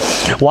churches.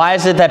 Why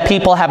is it that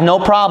people have no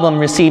problem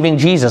receiving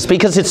Jesus?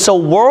 Because it's so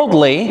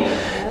worldly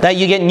that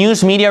you get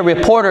news media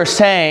reporters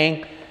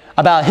saying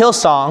about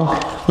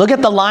Hillsong, look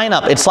at the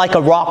lineup. It's like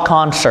a rock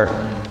concert.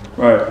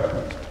 Right.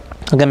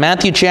 Look at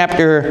Matthew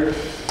chapter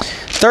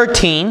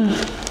 13.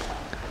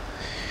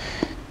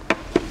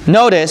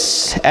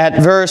 Notice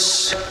at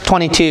verse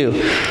 22.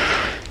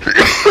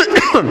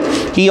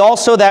 He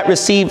also that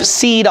received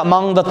seed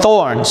among the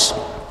thorns.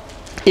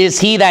 is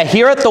he that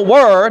heareth the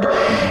word,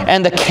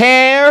 and the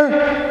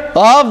care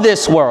of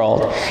this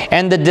world,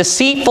 and the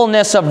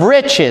deceitfulness of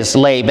riches,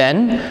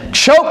 Laban,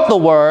 choke the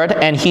word,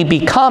 and he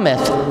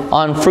becometh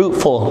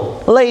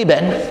unfruitful.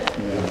 Laban.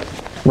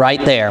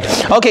 Right there.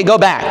 Okay, go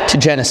back to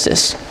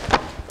Genesis.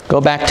 Go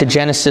back to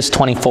Genesis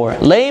 24.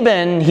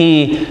 Laban,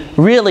 he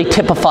really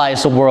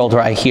typifies the world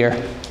right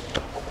here.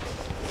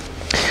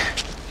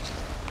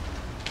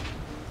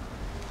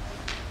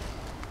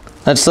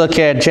 Let's look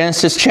at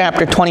Genesis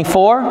chapter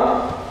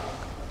 24.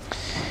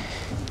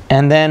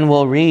 And then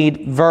we'll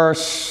read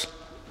verse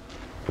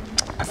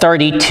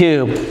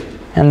 32.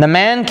 And the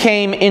man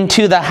came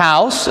into the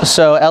house.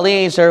 So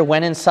Eliezer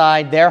went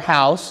inside their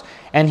house,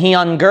 and he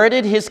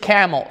ungirded his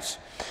camels.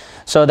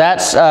 So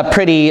that's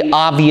pretty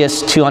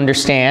obvious to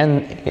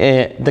understand.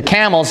 The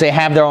camels, they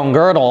have their own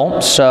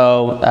girdle.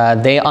 So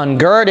they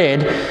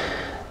ungirded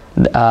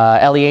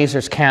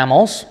Eliezer's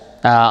camels,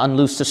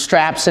 unloosed the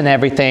straps and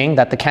everything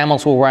that the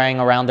camels were wearing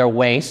around their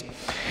waist,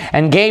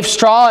 and gave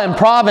straw and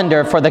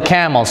provender for the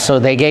camels. So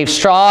they gave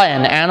straw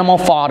and animal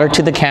fodder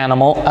to the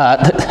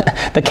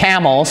the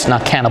camels,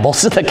 not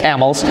cannibals, the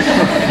camels.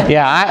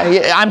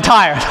 Yeah, I'm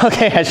tired,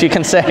 okay, as you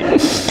can say.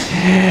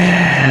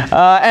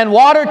 And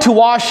water to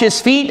wash his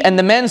feet and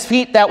the men's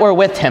feet that were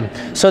with him.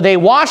 So they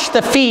washed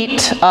the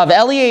feet of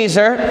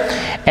Eliezer,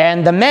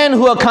 and the men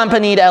who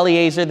accompanied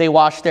Eliezer, they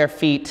washed their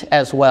feet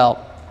as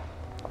well.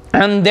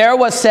 And there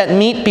was set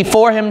meat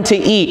before him to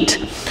eat.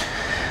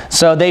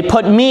 So they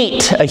put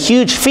meat, a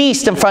huge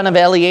feast in front of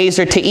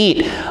Eliezer to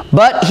eat.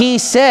 But he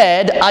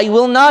said, I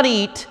will not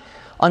eat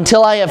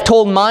until I have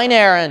told mine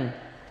errand.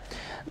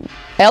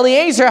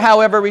 Eliezer,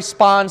 however,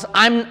 responds,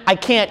 I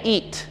can't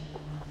eat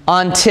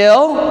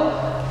until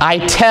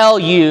I tell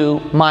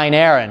you mine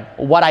errand,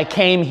 what I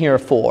came here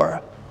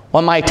for,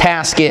 what my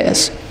task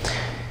is.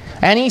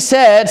 And he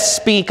said,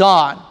 speak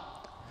on.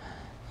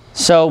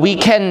 So we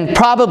can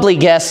probably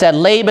guess that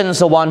Laban's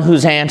the one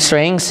who's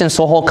answering, since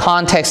the whole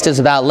context is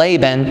about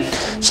Laban.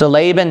 So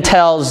Laban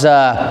tells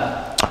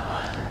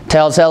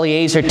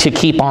Eliezer to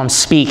keep on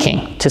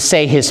speaking, to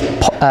say his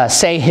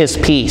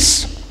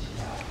piece.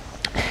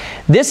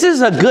 This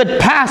is a good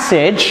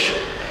passage.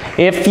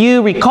 If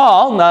you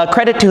recall,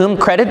 credit to whom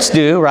credit's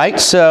due, right?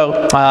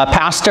 So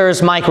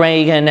pastors Mike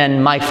Reagan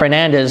and Mike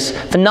Fernandez,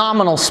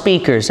 phenomenal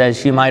speakers,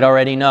 as you might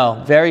already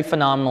know. Very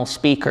phenomenal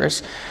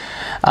speakers.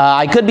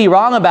 I could be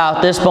wrong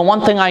about this, but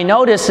one thing I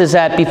notice is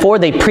that before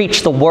they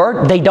preach the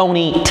word, they don't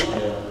eat.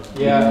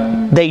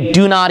 Yeah. They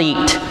do not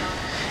eat.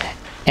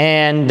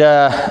 And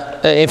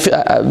if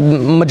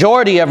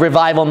majority of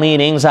revival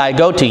meetings I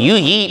go to, you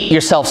eat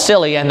yourself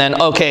silly, and then,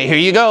 okay, here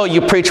you go,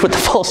 you preach with the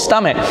full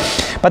stomach.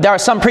 But there are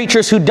some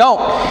preachers who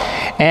don't.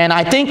 And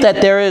I think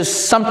that there is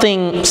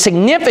something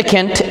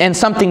significant and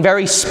something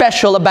very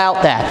special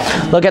about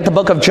that. Look at the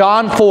book of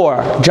John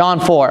 4. John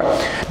 4.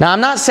 Now,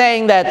 I'm not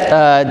saying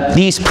that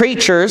these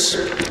preachers,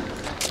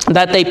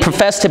 that they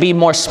profess to be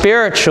more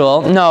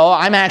spiritual. No,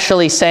 I'm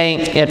actually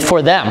saying it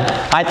for them.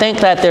 I think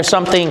that there's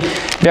something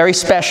very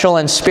special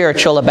and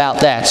spiritual about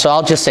that. So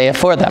I'll just say it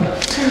for them.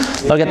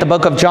 Look at the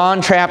book of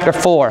John chapter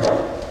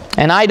 4.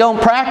 And I don't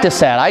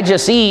practice that. I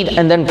just eat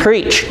and then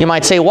preach. You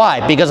might say,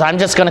 why? Because I'm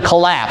just going to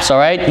collapse, all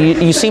right?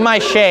 You see my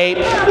shape.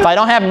 If I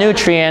don't have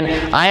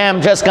nutrient, I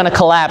am just going to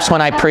collapse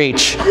when I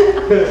preach.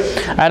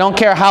 I don't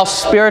care how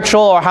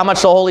spiritual or how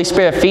much the Holy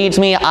Spirit feeds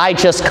me. I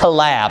just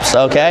collapse,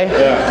 okay?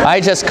 Yeah. I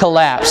just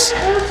collapse.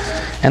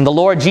 And the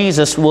Lord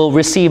Jesus will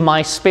receive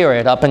my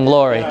spirit up in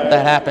glory.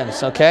 That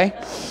happens, okay?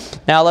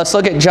 Now let's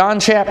look at John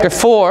chapter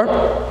 4.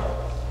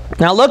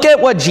 Now look at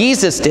what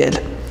Jesus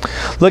did.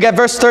 Look at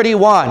verse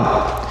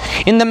 31.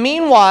 In the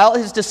meanwhile,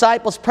 his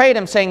disciples prayed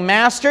him, saying,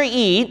 Master,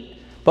 eat.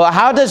 But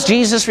how does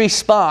Jesus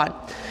respond?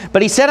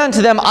 But he said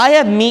unto them, I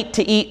have meat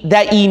to eat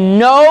that ye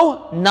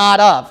know not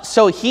of.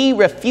 So he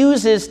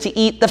refuses to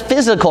eat the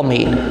physical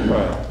meat.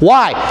 Right.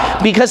 Why?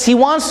 Because he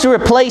wants to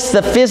replace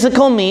the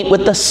physical meat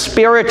with the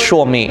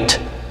spiritual meat.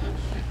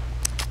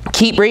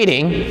 Keep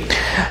reading.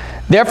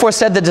 Therefore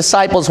said the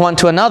disciples one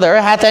to another,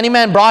 Hath any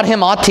man brought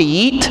him aught to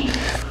eat?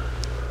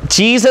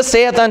 Jesus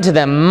saith unto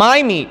them,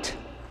 My meat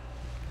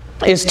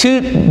is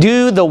to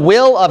do the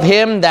will of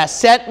him that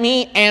sent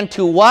me, and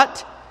to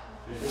what?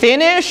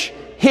 Finish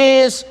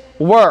his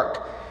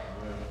work.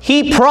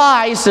 He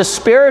prized the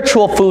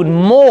spiritual food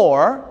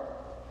more,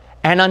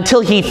 and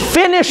until he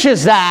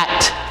finishes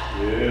that,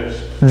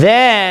 yes,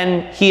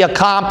 then he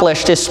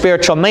accomplished his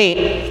spiritual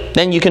meat.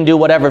 Then you can do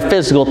whatever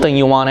physical thing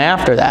you want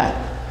after that.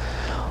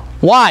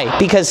 Why?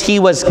 Because he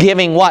was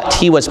giving what?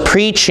 He was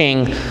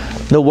preaching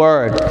the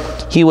word.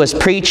 He was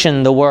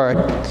preaching the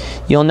word.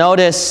 You'll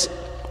notice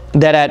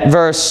that at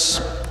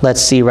verse,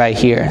 let's see right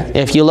here.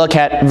 If you look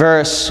at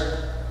verse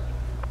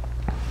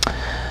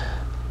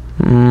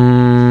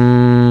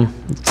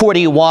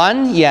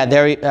 41, yeah,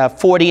 there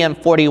 40 and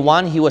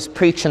 41, he was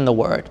preaching the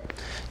word.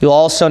 You'll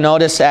also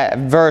notice at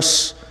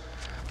verse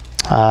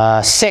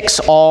 6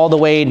 all the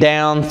way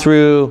down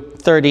through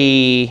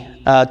 30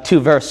 to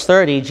verse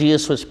 30,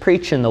 Jesus was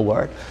preaching the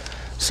word.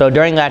 So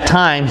during that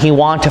time, he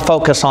wanted to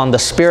focus on the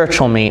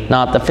spiritual meat,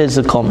 not the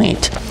physical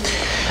meat.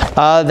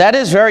 That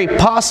is very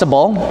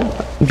possible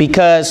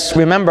because,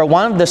 remember,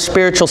 one of the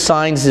spiritual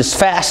signs is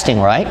fasting,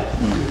 right?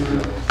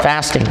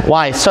 Fasting.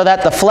 Why? So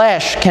that the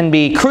flesh can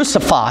be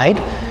crucified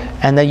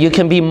and that you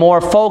can be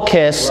more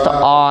focused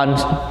on,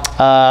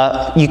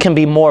 you can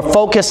be more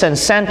focused and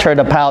centered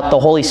about the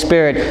Holy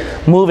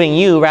Spirit moving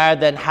you rather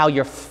than how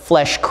your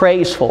flesh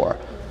craves for.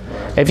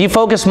 If you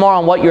focus more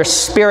on what your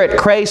spirit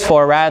craves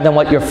for rather than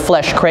what your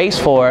flesh craves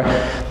for,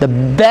 the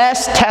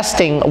best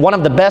testing, one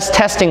of the best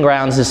testing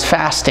grounds is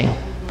fasting.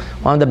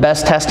 One of the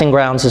best testing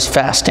grounds is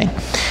fasting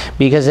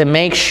because it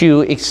makes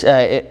you,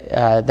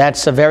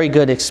 that's a very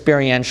good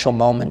experiential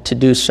moment to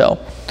do so.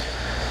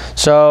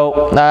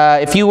 So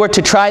if you were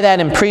to try that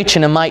in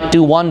preaching, it might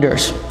do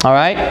wonders, all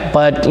right?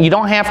 But you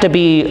don't have to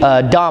be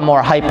dumb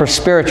or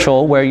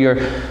hyper-spiritual where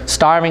you're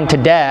starving to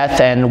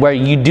death and where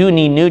you do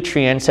need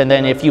nutrients, and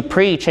then if you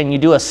preach and you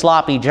do a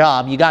sloppy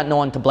job, you got no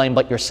one to blame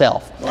but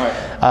yourself.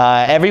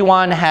 Right.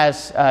 Everyone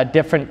has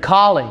different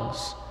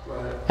callings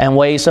and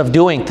ways of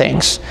doing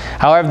things.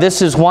 However,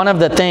 this is one of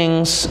the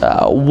things,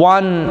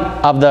 one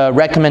of the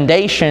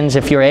recommendations,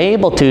 if you're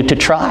able to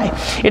try.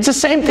 It's the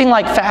same thing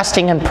like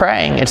fasting and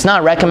praying. It's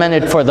not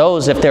recommended for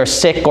those if they're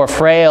sick or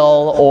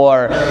frail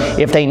or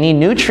if they need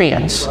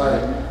nutrients.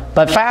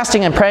 But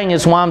fasting and praying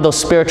is one of those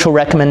spiritual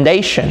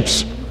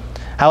recommendations.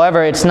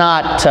 However, it's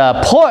not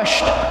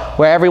pushed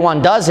where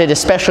everyone does it,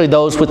 especially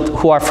those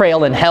who are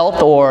frail in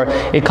health, or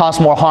it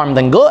causes more harm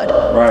than good.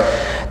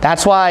 Right.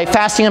 That's why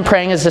fasting and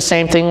praying is the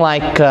same thing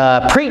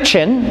like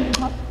preaching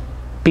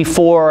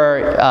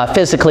before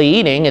physically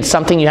eating. It's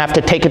something you have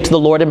to take it to the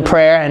Lord in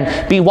prayer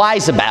and be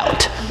wise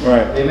about.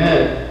 Right.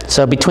 Amen.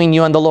 So between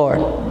you and the Lord.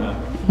 Amen.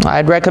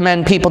 I'd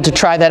recommend people to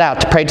try that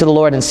out, to pray to the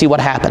Lord and see what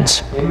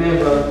happens. Amen,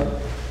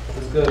 brother.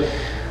 That's good.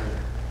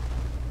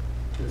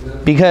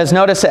 Because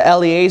notice that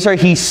Eliezer,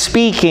 he's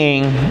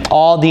speaking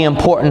all the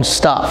important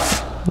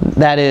stuff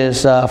that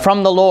is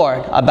from the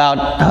Lord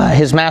about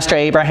his master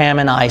Abraham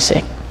and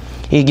Isaac.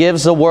 He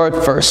gives the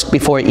word first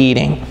before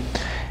eating.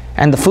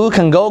 And the food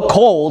can go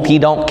cold, he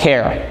don't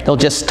care. He'll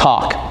just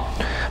talk.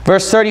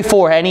 Verse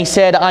 34, and he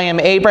said, I am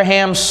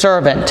Abraham's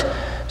servant.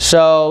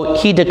 So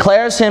he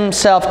declares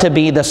himself to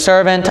be the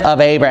servant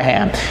of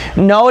Abraham.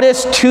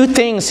 Notice two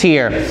things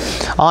here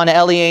on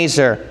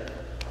Eliezer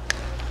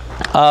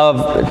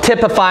of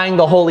typifying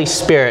the Holy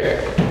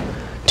Spirit.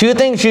 Two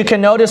things you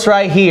can notice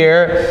right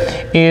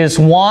here is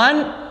one,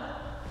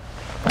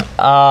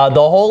 the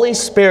Holy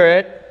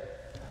Spirit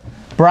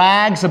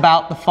brags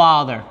about the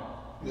Father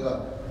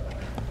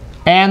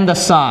and the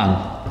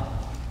Son.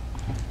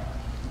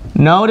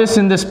 Notice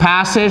in this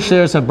passage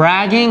there's a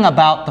bragging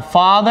about the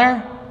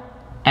Father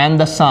and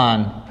the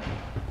Son.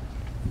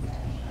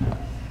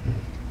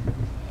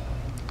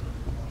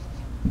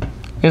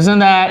 Isn't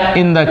that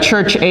in the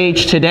church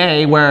age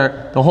today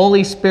where the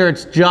Holy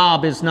Spirit's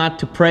job is not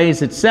to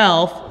praise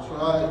itself,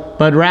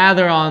 but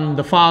rather on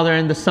the Father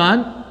and the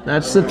Son?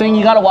 That's the thing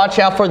you got to watch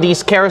out for,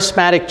 these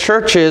charismatic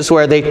churches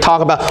where they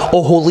talk about,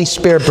 oh, Holy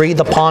Spirit, breathe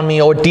upon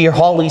me, or dear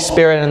Holy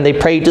Spirit, and they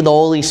pray to the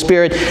Holy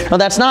Spirit. No,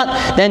 that's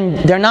not, then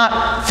they're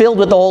not filled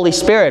with the Holy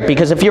Spirit,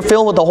 because if you're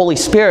filled with the Holy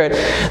Spirit,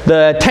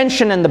 the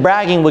attention and the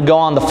bragging would go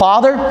on the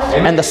Father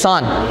and the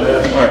Son.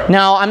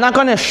 Now, I'm not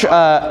going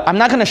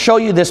to show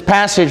you this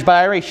passage, but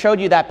I already showed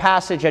you that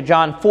passage at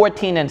John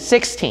 14 and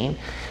 16.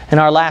 In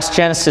our last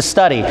Genesis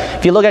study.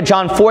 If you look at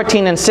John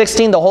 14 and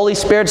 16, the Holy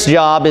Spirit's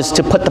job is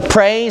to put the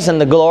praise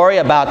and the glory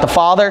about the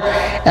Father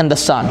and the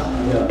Son.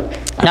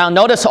 Now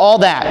notice all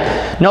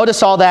that.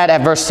 Notice all that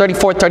at verse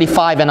 34,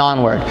 35 and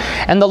onward.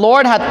 And the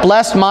Lord hath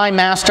blessed my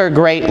master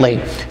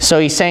greatly. So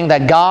he's saying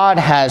that God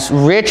has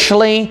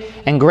richly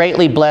and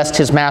greatly blessed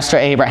his master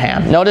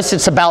Abraham. Notice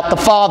it's about the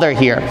Father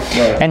here.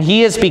 And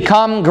he has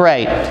become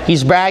great.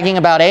 He's bragging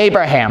about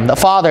Abraham, the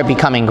Father,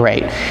 becoming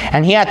great.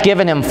 And he hath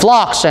given him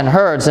flocks and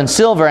herds and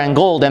silver and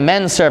gold and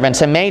men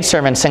servants and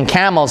maidservants and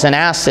camels and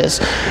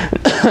asses.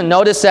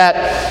 Notice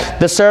that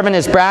the servant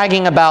is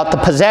bragging about the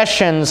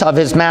possessions of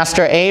his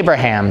master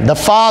Abraham. The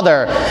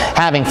Father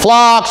having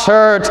flocks,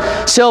 herds,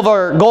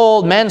 silver,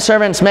 gold, men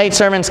servants,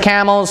 maidservants,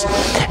 camels,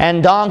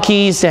 and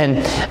donkeys,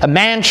 and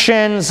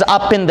mansions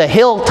up in the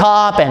hilltop,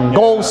 and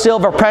gold,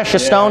 silver,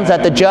 precious stones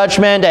at the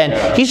judgment.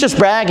 And he's just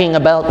bragging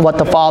about what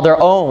the Father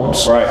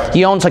owns. Right.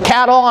 He owns a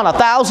cattle on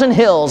 1,000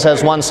 hills,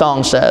 as one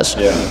song says.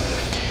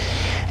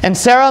 And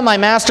Sarah, my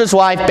master's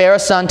wife, bare a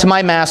son to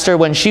my master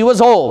when she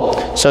was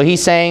old. So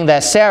he's saying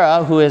that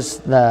Sarah, who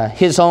is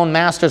his own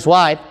master's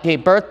wife,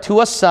 gave birth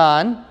to a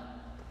son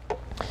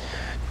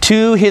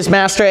to his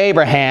master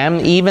Abraham,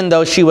 even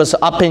though she was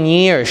up in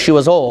years, she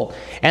was old.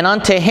 And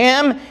unto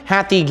him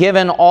hath he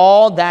given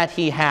all that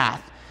he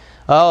hath.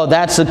 Oh,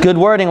 that's a good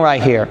wording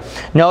right here.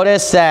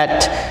 Notice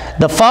that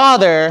the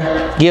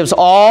Father gives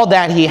all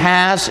that he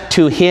has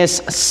to his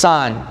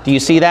Son. Do you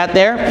see that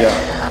there?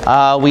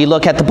 Yeah. We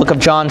look at the book of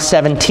John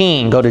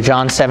 17. Go to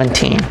John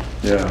 17.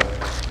 Yeah.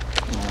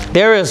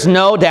 There is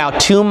no doubt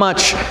too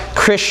much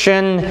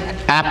Christian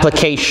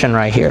application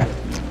right here.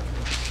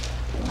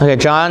 Okay,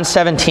 John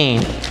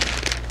 17.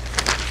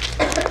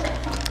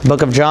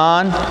 Book of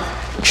John,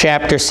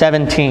 chapter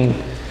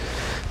 17.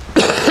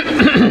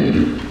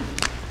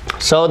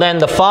 So then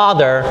the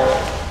Father,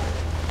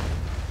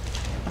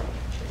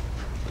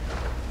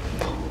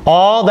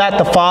 all that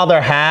the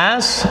Father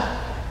has,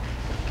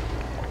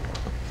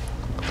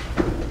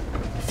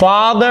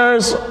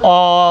 Father's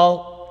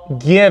all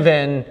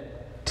given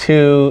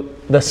to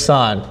the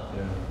Son.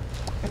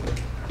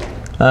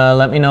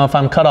 Let me know if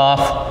I'm cut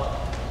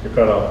off. You're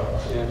cut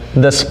off. Yeah.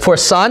 This for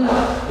Son?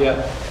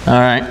 Yeah. All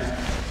right.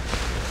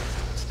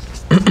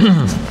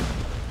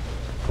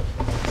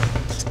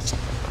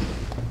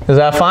 Is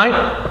that fine?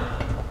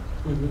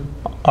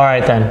 All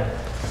right then.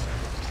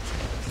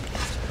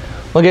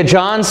 Look at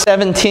John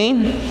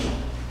 17.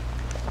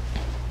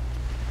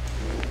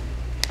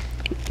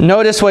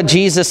 Notice what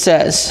Jesus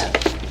says.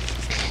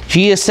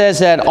 Jesus says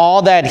that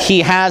all that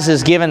he has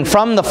is given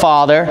from the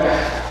Father,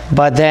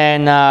 but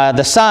then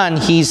the Son,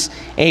 he's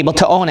able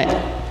to own it.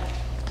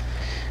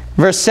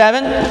 Verse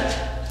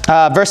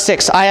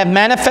 6, I have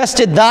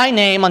manifested thy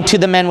name unto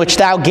the men which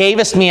thou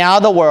gavest me out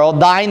of the world.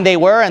 Thine they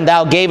were, and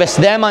thou gavest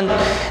them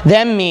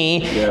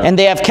me, and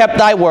they have kept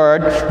thy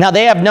word. Now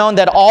they have known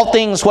that all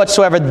things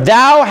whatsoever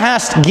thou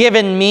hast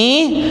given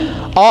me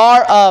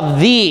are of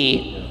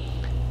thee.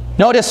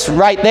 Notice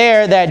right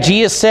there that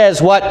Jesus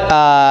says what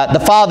the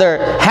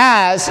Father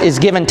has is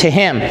given to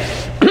him.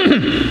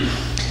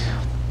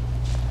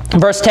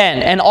 Verse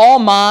 10, and all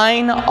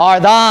mine are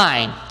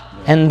thine,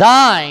 and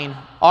thine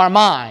are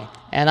mine,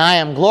 and I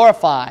am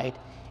glorified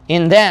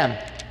in them.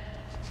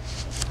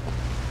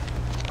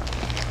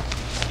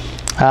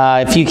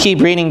 If you keep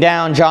reading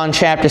down John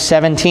chapter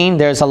 17,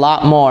 there's a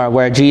lot more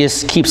where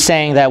Jesus keeps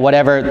saying that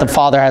whatever the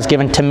Father has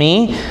given to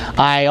me,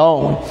 I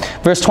own.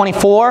 Verse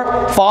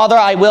 24, Father,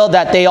 I will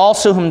that they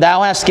also whom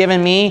thou hast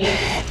given me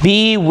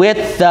be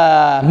with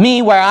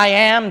me where I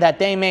am, that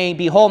they may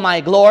behold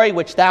my glory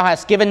which thou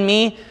hast given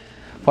me.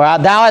 For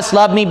thou hast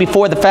loved me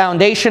before the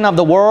foundation of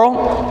the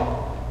world.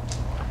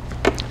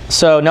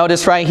 So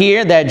notice right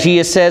here that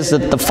Jesus says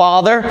that the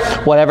Father,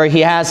 whatever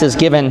he has, is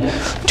given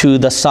to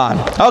the Son.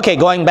 Okay,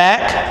 going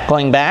back.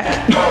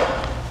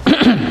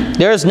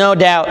 There is no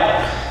doubt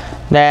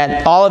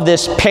that all of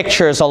this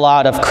pictures a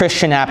lot of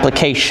Christian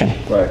application.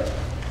 Right.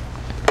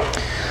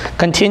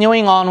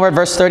 Continuing onward,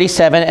 verse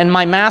 37, and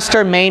my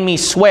master made me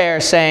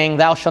swear, saying,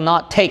 thou shalt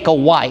not take a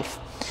wife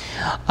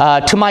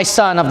to my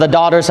son of the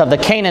daughters of the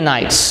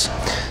Canaanites,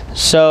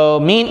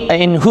 so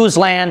in whose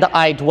land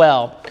I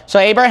dwell. So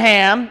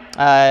Abraham,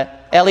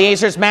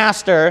 Eliezer's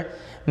master,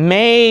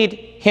 made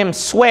him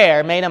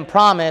swear, made him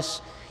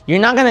promise, you're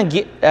not going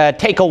to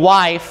take a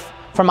wife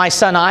for my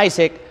son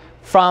Isaac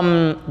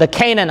from the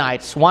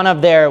Canaanites, one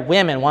of their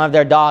women, one of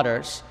their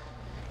daughters,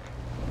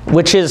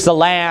 which is the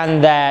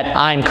land that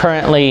I'm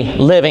currently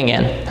living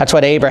in. That's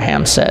what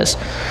Abraham says.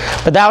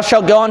 But thou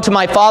shalt go unto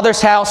my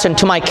father's house and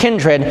to my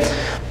kindred,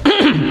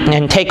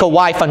 and take a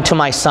wife unto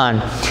my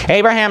son.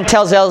 Abraham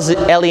tells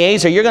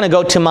Eliezer, you're going to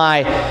go to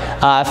my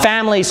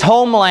family's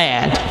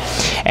homeland,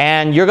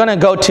 and you're going to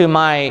go to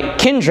my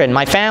kindred,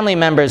 my family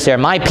members there,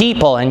 my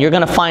people, and you're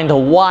going to find a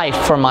wife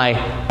for my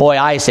boy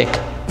Isaac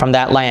from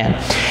that land.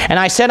 And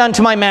I said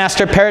unto my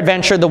master,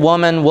 peradventure the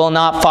woman will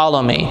not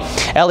follow me.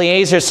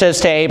 Eliezer says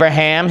to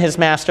Abraham, his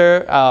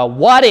master,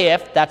 what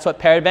if, that's what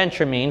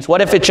peradventure means,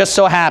 what if it just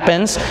so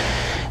happens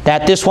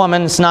that this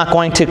woman's not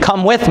going to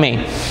come with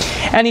me?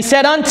 And he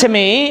said unto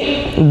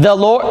me, the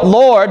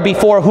Lord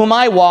before whom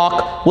I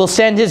walk will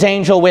send his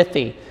angel with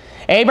thee.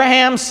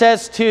 Abraham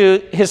says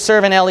to his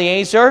servant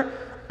Eliezer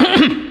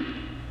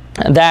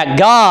that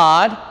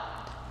God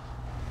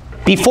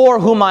before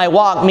whom I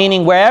walk,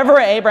 meaning wherever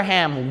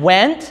Abraham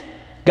went,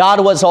 God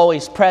was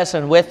always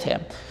present with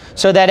him.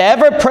 So that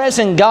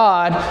ever-present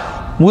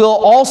God will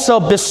also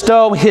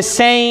bestow his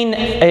same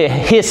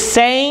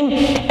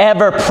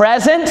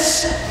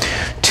ever-presence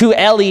to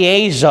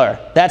Eliezer.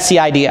 That's the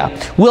idea.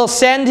 Will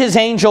send his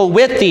angel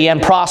with thee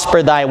and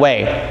prosper thy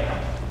way.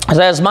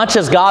 So as much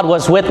as God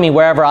was with me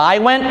wherever I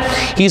went,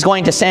 he's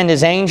going to send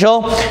his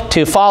angel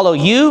to follow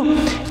you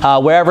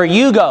wherever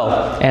you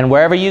go. And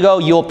wherever you go,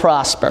 you'll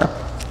prosper.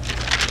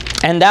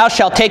 And thou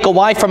shalt take a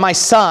wife for my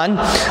son,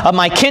 of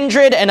my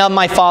kindred and of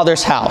my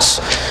father's house.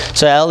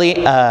 So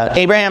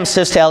Abraham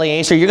says to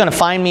Eliezer, you're going to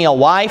find me a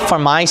wife for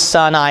my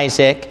son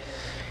Isaac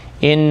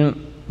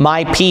in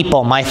my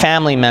people, my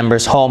family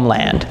members'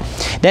 homeland.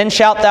 Then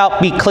shalt thou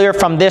be clear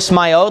from this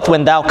my oath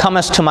when thou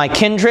comest to my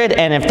kindred,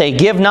 and if they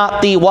give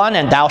not thee one,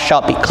 and thou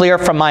shalt be clear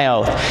from my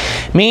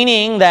oath.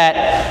 Meaning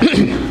that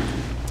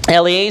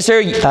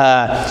Eliezer,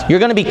 you're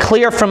going to be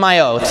clear from my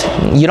oath.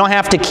 You don't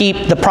have to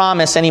keep the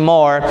promise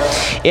anymore.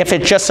 If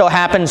it just so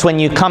happens when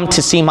you come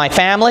to see my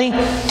family,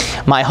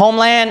 my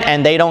homeland,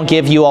 and they don't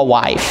give you a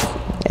wife,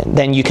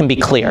 then you can be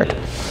cleared.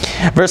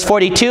 Verse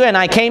 42, and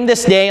I came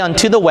this day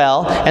unto the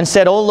well, and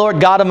said, O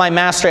Lord God of my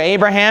master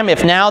Abraham,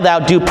 if now thou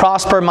do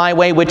prosper my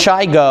way which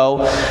I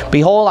go,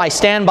 behold, I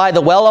stand by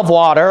the well of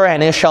water,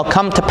 and it shall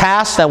come to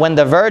pass that when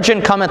the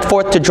virgin cometh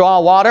forth to draw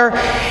water,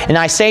 And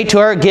I say to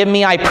her, give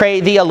me, I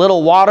pray thee, a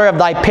little water of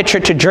thy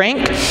pitcher to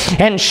drink.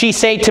 And she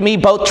say to me,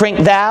 both drink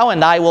thou,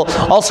 and I will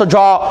also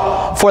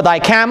draw for thy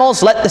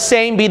camels. Let the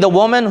same be the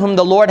woman whom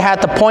the Lord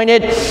hath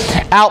appointed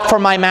out for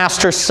my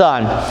master's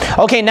son.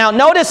 Okay, now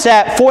notice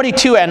that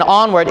 42 and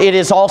onward, it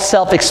is all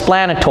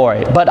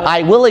self-explanatory. But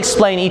I will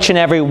explain each and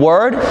every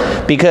word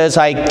because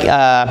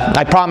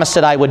I promised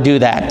that I would do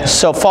that.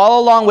 So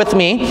follow along with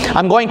me.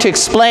 I'm going to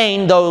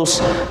explain those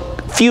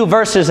few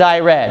verses I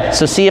read.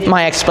 So see if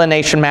my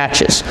explanation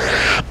matches.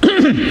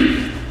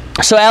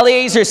 So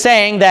Eliezer is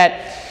saying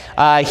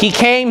that he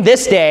came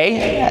this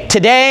day.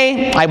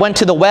 Today I went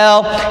to the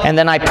well and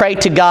then I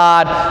prayed to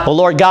God, O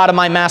Lord God of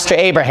my master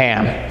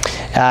Abraham.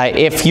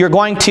 If you're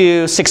going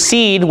to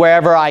succeed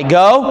wherever I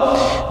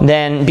go,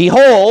 then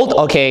behold,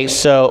 okay,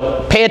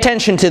 so pay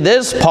attention to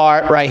this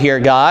part right here,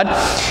 God.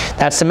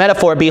 That's the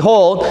metaphor.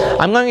 Behold,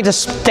 I'm going to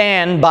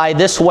stand by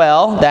this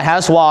well that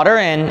has water,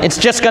 and it's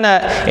just going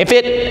to, if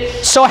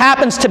it so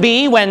happens to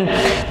be when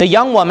the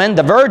young woman,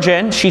 the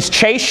virgin, she's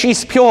chaste,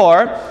 she's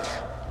pure,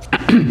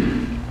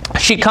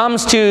 she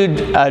comes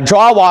to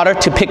draw water,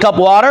 to pick up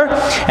water,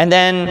 and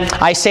then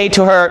I say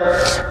to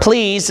her,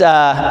 please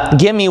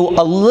give me a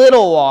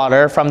little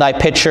water from thy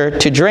pitcher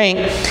to drink.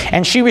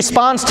 And she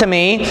responds to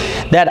me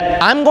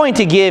that I'm going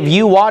to give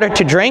you water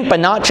to drink, but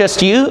not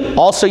just you,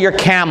 also your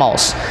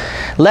camels.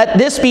 Let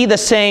this be the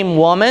same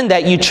woman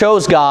that you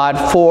chose,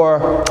 God,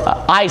 for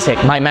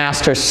Isaac, my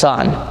master's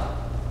son.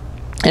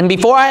 And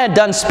before I had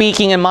done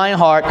speaking in my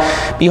heart,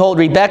 behold,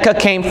 Rebekah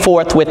came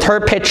forth with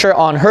her pitcher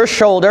on her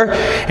shoulder,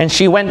 and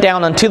she went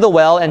down unto the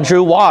well and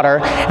drew water.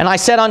 And I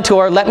said unto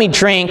her, let me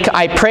drink,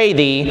 I pray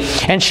thee.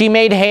 And she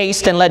made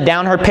haste and let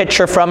down her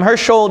pitcher from her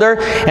shoulder,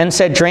 and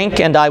said, drink,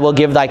 and I will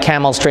give thy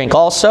camels drink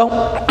also.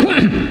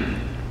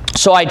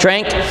 So I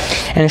drank,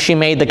 and she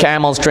made the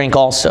camels drink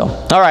also.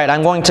 All right,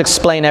 I'm going to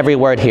explain every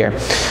word here.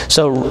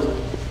 So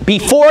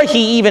before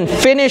he even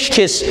finished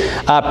his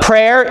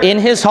prayer in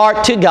his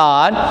heart to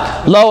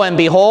God, lo and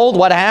behold,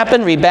 what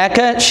happened?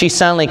 Rebekah, she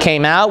suddenly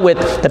came out with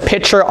the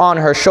pitcher on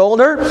her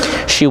shoulder.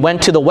 She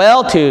went to the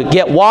well to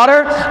get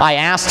water. I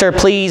asked her,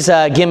 please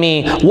give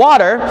me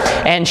water.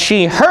 And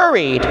she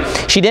hurried.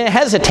 She didn't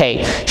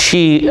hesitate.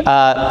 She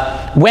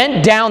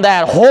went down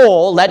that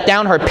hole, let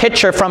down her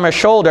pitcher from her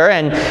shoulder,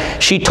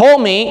 and she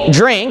told me,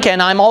 drink,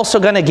 and I'm also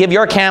going to give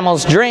your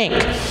camels drink.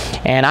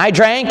 And I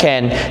drank,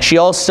 and she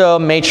also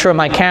made sure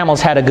my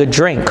camels had a good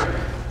drink.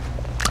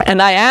 And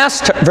I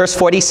asked her, verse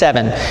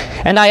 47,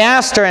 and I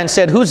asked her and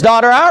said, whose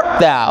daughter art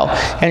thou?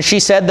 And she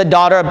said, the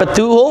daughter of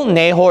Bethuel,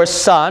 Nahor's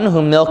son,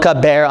 whom Milcah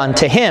bare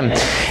unto him.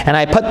 And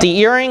I put the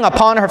earring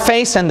upon her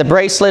face and the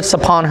bracelets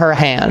upon her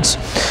hands.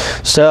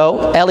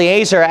 So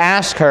Eliezer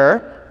asked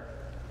her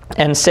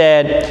and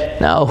said,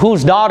 now,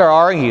 whose daughter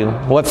are you?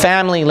 What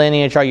family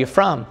lineage are you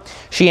from?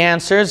 She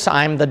answers,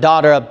 I'm the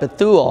daughter of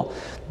Bethuel.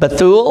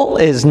 Bethuel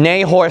is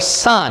Nahor's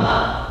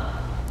son.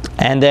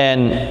 And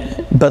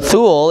then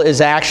Bethuel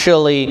is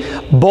actually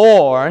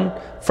born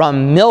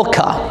from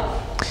Milcah.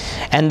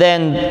 And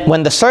then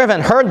when the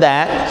servant heard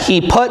that,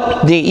 he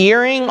put the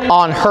earring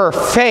on her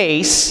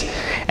face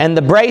and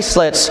the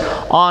bracelets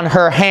on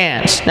her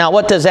hands. Now,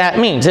 what does that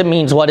mean? It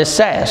means what it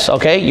says,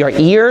 okay? Your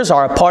ears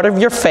are a part of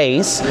your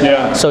face.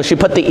 Yeah. So she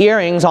put the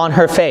earrings on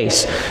her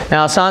face.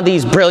 Now, some of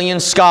these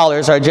brilliant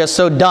scholars are just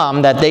so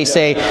dumb that they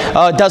say,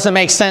 oh, it doesn't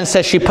make sense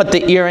that she put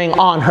the earring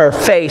on her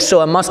face,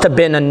 so it must have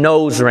been a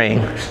nose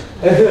ring.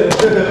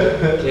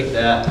 Take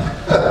that.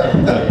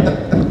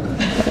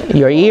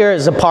 Your ear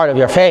is a part of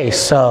your face,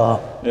 so...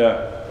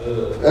 Yeah.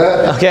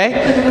 Okay?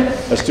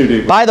 That's too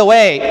deep. By the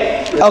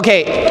way,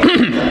 okay,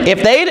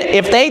 if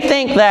they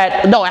think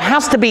that, no, it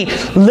has to be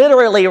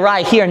literally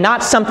right here,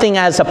 not something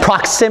as a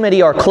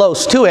proximity or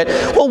close to it,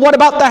 well, what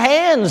about the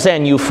hands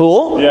then, you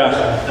fool?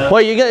 Yeah.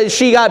 Well,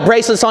 she got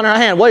bracelets on her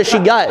hand. What has she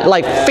got?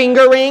 Like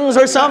finger rings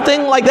or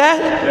something like that?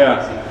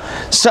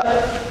 Yeah. So,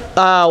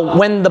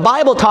 when the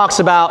Bible talks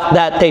about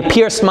that they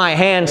pierced my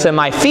hands and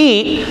my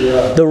feet,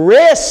 the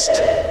wrist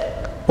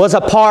was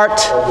a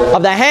part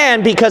of the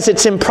hand because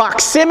it's in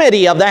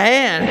proximity of the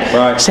hand.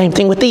 Right. Same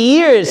thing with the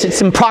ears. It's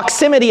in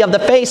proximity of the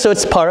face, so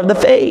it's part of the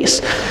face.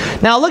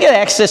 Now look at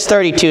Exodus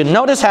 32.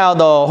 Notice how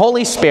the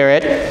Holy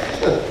Spirit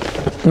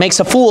makes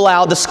a fool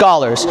out of the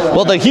scholars.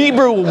 Well, the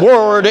Hebrew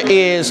word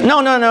is...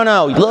 No.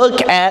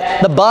 Look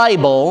at the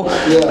Bible.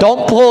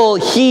 Don't pull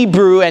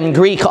Hebrew and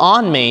Greek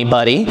on me,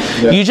 buddy.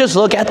 You just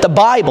look at the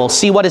Bible.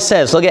 See what it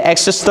says. Look at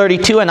Exodus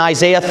 32 and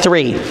Isaiah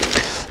 3.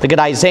 Look at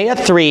Isaiah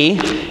 3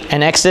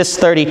 and Exodus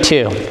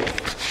 32.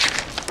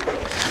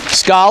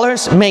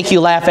 Scholars make you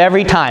laugh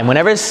every time.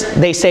 Whenever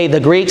they say the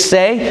Greeks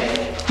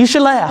say, you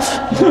should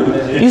laugh.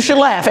 You should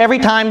laugh every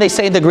time they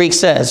say the Greek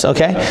says,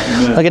 okay?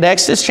 Look at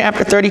Exodus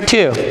chapter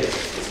 32.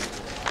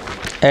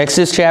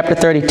 Exodus chapter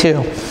 32.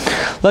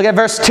 Look at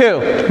verse 2.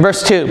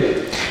 Verse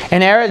 2.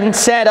 And Aaron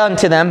said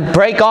unto them,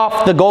 break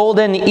off the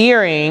golden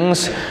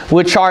earrings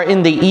which are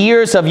in the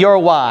ears of your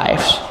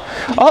wives.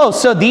 Oh,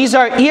 so these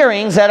are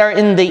earrings that are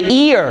in the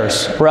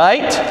ears,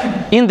 right?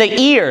 In the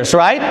ears,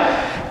 right?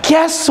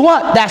 Guess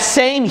what? That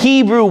same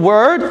Hebrew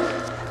word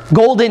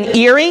Golden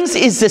earrings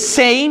is the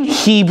same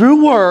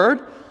Hebrew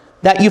word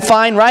that you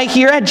find right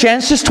here at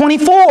Genesis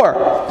 24.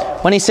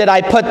 When he said,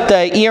 I put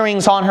the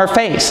earrings on her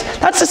face.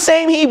 That's the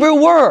same Hebrew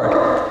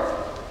word.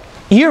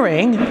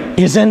 Earring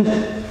is an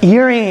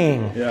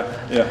earring. Yeah.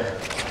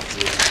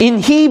 In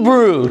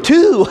Hebrew,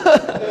 too.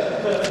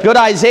 Go to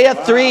Isaiah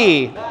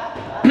 3.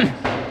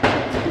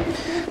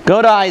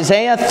 Go to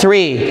Isaiah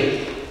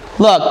 3.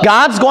 Look,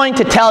 God's going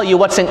to tell you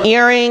what's an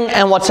earring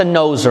and what's a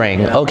nose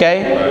ring,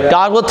 okay?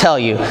 God will tell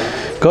you.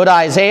 Go to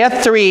Isaiah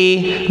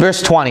 3,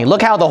 verse 20.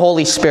 Look how the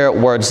Holy Spirit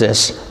words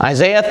this.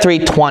 Isaiah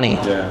 3:20.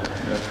 Yeah.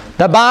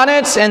 The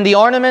bonnets and the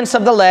ornaments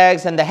of the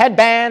legs and the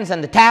headbands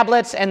and the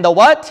tablets and the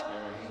what?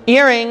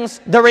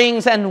 Earrings, the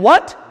rings, and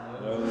what?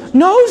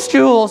 Nose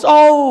jewels.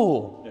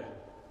 Oh,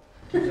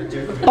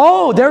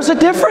 there's a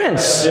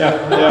difference.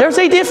 There's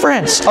a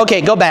difference.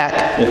 Okay, go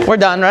back. We're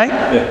done, right?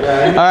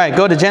 All right,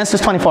 go to Genesis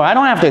 24. I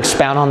don't have to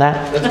expound on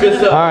that. That's good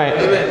stuff. All right.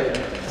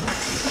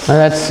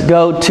 Let's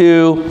go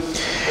to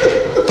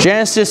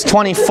Genesis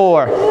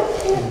 24.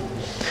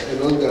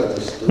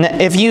 Now,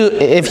 if you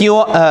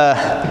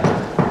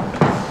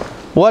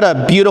what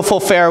a beautiful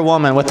fair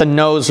woman with a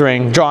nose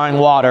ring drawing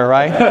water,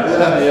 right?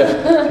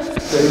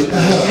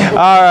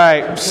 All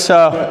right,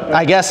 so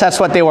I guess that's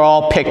what they were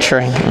all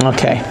picturing.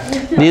 Okay.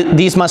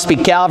 These must be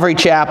Calvary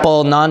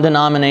Chapel,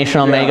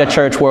 non-denominational, mega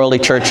church, worldly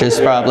churches,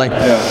 probably.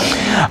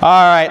 All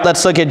right,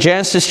 let's look at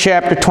Genesis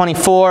chapter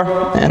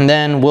 24, and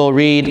then we'll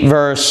read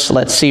verse,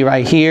 let's see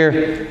right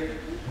here.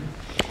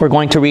 We're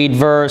going to read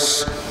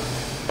verse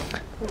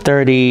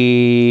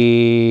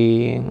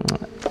 30.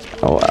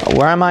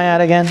 Where am I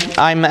at again?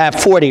 I'm at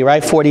 40,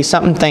 right? 40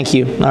 something? Thank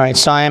you. All right,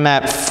 so I am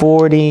at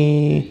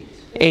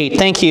 48.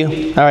 Thank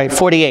you. All right,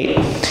 48.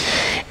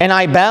 And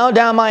I bowed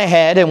down my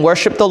head and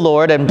worshiped the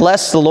Lord and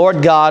blessed the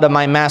Lord God of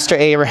my master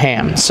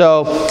Abraham.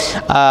 So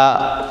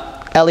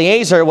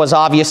Eliezer was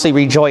obviously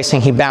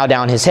rejoicing. He bowed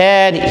down his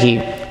head. He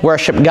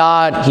worshiped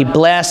God. He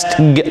blessed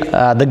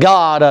the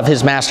God of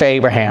his master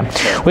Abraham,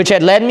 which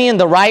had led me in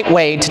the right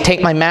way to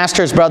take my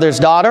master's brother's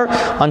daughter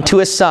unto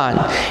his son.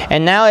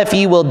 And now if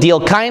ye will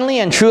deal kindly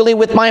and truly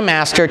with my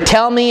master,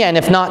 tell me, and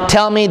if not,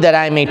 tell me, that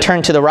I may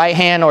turn to the right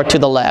hand or to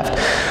the left.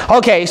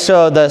 Okay,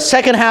 so the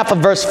second half of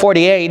verse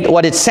 48,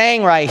 what it's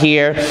saying right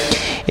here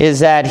is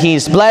that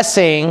he's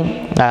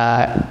blessing,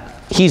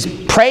 he's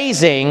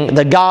praising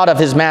the God of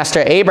his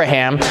master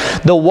Abraham,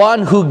 the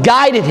one who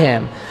guided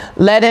him,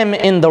 led him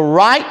in the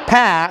right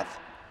path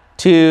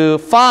to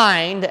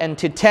find and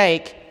to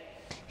take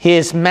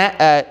his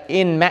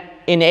in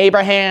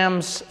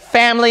Abraham's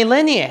family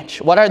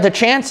lineage. What are the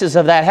chances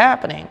of that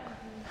happening?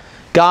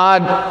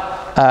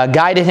 God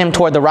guided him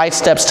toward the right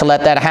steps to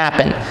let that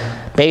happen.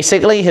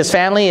 Basically, his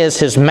family is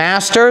his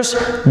master's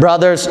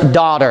brother's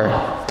daughter.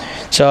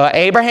 So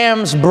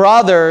Abraham's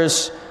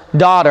brother's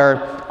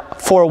daughter,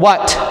 for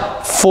what?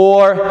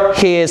 For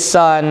his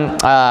son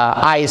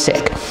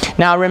Isaac.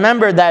 Now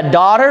remember that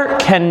daughter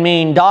can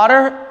mean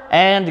daughter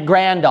and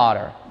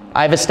granddaughter.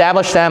 I've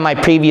established that in my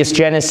previous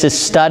Genesis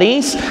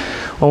studies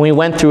when we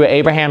went through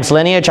Abraham's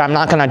lineage. I'm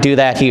not going to do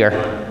that here.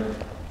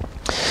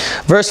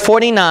 Verse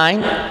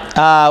 49,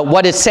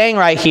 what it's saying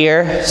right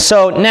here,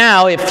 so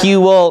now if you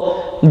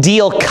will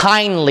deal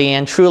kindly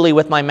and truly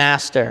with my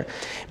master,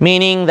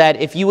 meaning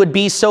that if you would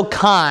be so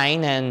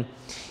kind and,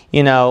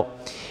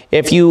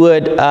 if you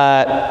would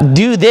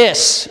do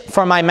this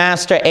for my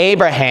master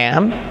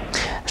Abraham,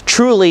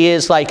 truly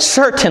is like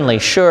certainly,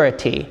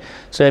 surety.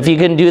 So if you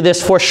can do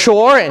this for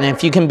sure, and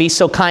if you can be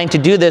so kind to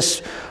do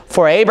this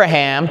for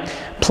Abraham,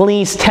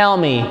 please tell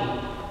me.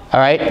 All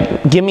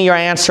right? Give me your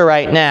answer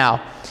right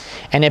now.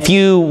 And if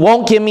you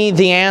won't give me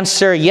the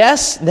answer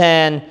yes,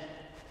 then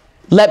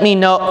let me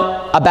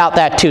know about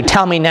that too.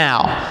 Tell me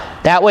now.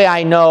 That way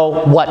I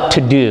know what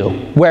to do,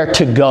 where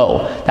to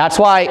go. That's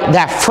why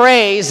that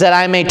phrase, that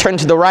I may turn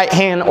to the right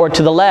hand or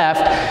to the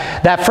left,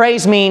 that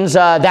phrase means,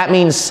 that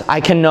means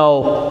I can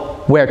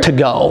know where to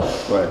go,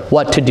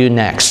 what to do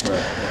next.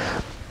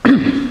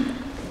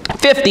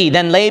 50,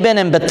 then Laban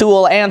and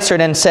Bethuel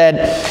answered and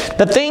said,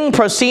 the thing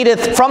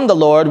proceedeth from the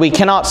Lord. We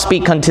cannot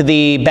speak unto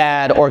thee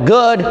bad or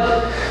good.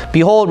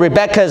 Behold,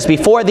 Rebekah is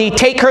before thee.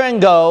 Take her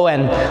and go,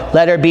 and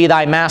let her be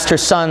thy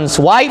master's son's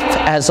wife,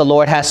 as the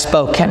Lord has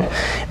spoken.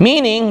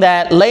 Meaning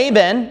that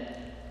Laban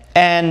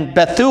and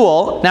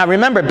Bethuel, now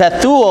remember,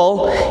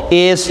 Bethuel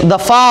is the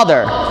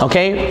father,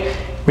 okay?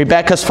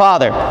 Rebekah's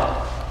father.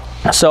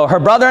 So her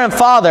brother and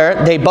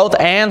father, they both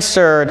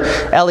answered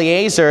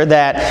Eliezer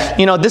that,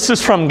 this is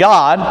from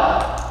God,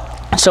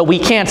 so we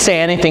can't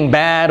say anything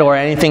bad or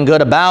anything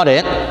good about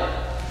it.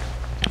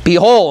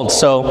 Behold,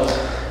 so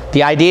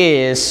the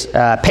idea is,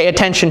 pay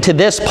attention to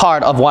this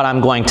part of what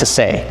I'm going to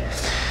say.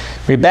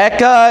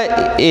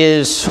 Rebekah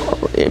is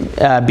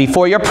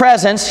before your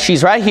presence.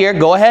 She's right here.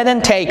 Go ahead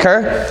and take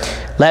her.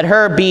 Let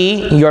her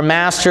be your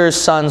master's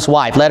son's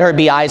wife. Let her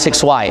be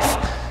Isaac's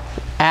wife.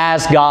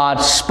 As God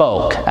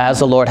spoke, as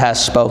the Lord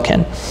has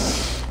spoken.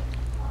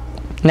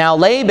 Now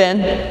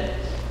Laban,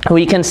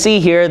 we can see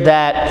here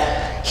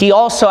that he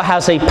also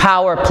has a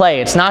power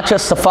play. It's not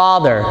just the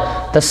father.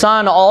 The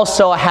son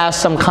also has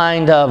some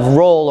kind of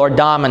role or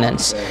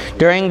dominance.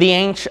 During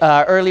the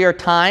earlier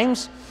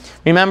times,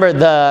 remember,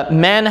 the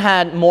men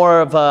had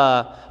more of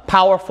a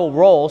powerful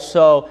role,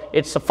 so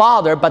it's the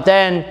father, but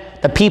then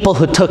the people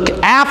who took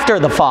after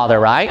the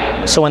father,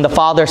 right? So when the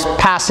father's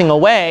passing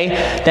away,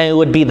 then it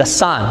would be the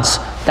sons.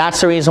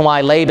 That's the reason why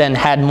Laban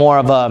had more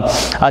of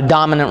a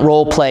dominant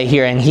role play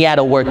here, and he had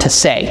a word to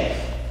say.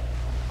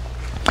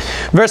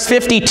 Verse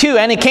 52,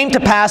 and it came to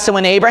pass that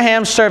when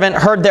Abraham's servant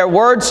heard their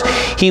words,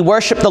 he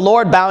worshipped the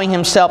Lord, bowing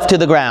himself to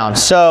the ground.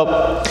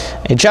 So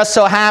it just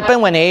so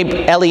happened when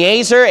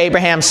Eliezer,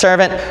 Abraham's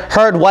servant,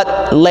 heard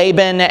what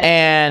Laban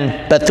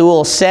and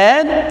Bethuel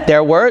said,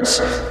 their words,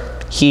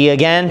 he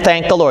again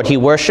thanked the Lord. He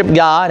worshipped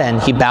God,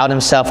 and he bowed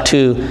himself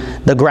to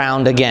the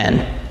ground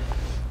again.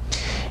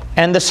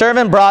 And the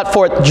servant brought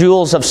forth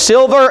jewels of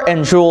silver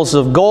and jewels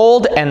of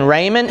gold and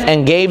raiment,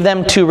 and gave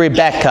them to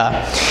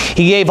Rebekah.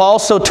 He gave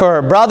also to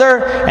her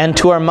brother and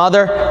to her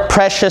mother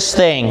precious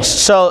things.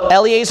 So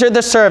Eliezer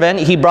the servant,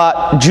 he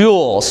brought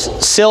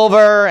jewels,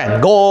 silver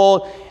and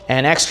gold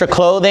and extra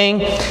clothing,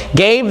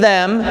 gave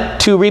them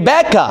to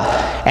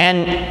Rebekah.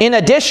 And in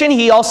addition,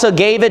 he also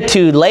gave it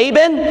to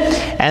Laban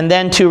and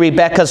then to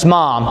Rebekah's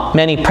mom,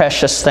 many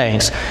precious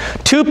things.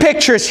 Two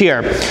pictures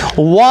here.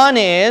 One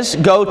is,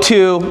 go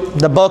to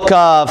the book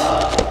of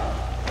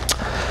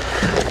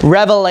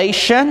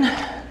Revelation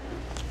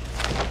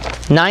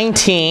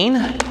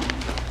 19.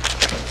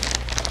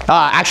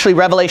 Actually,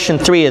 Revelation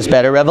 3 is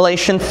better.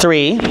 Revelation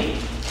 3.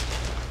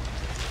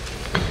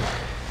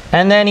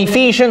 And then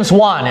Ephesians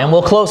 1, and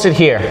we'll close it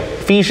here.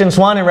 Ephesians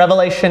 1 and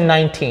Revelation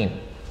 19.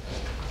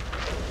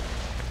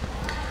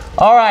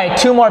 All right,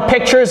 two more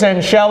pictures,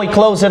 and shall we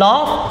close it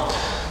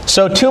off?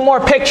 So two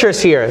more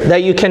pictures here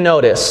that you can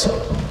notice.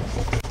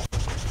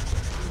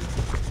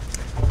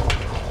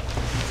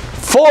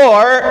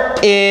 4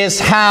 is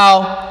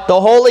how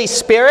the Holy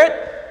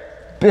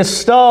Spirit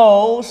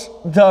bestows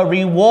the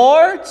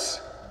rewards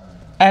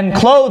and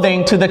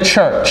clothing to the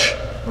church,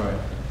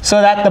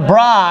 so that the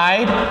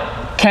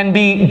bride can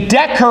be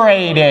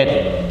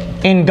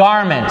decorated in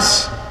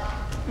garments.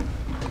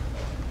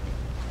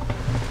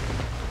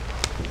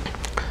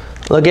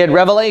 Look at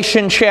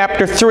Revelation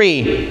chapter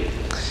 3.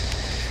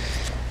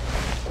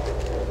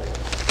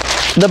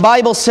 The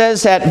Bible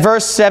says at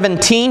verse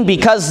 17,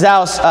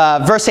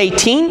 verse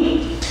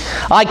 18,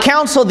 I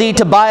counsel thee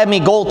to buy of me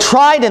gold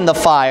tried in the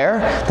fire,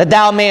 that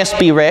thou mayest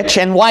be rich,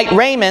 and white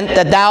raiment,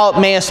 that thou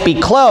mayest be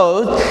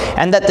clothed,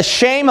 and that the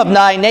shame of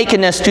thy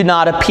nakedness do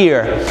not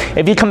appear.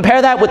 If you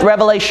compare that with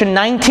Revelation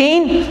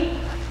 19,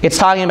 it's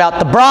talking about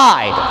the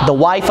bride, the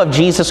wife of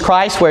Jesus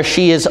Christ, where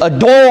she is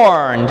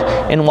adorned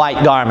in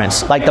white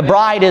garments. Like the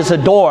bride is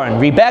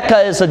adorned.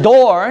 Rebekah is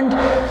adorned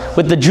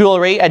with the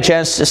jewelry at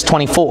Genesis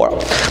 24.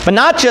 But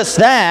not just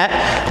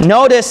that,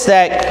 notice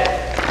that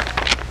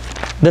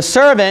the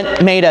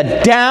servant made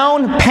a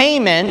down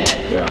payment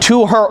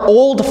to her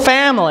old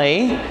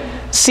family,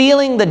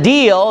 sealing the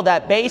deal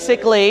that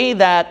basically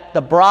that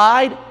the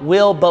bride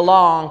will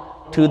belong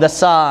to the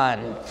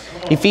son.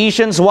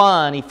 Ephesians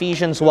 1,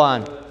 Ephesians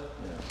 1.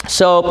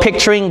 So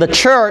picturing the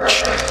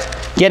church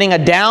getting a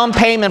down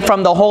payment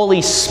from the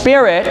Holy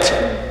Spirit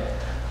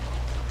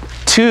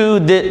to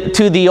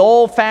the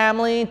old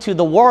family, to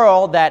the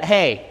world, that,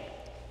 hey,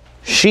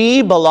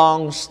 she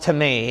belongs to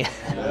me.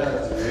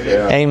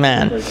 Yeah.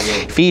 Amen.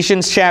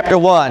 Ephesians chapter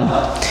 1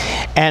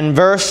 and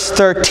verse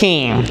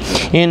 13.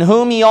 In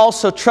whom ye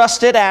also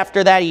trusted,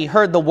 after that ye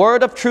heard the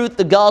word of truth,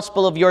 the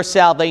gospel of your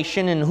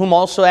salvation, in whom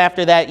also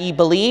after that ye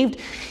believed,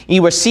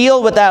 ye were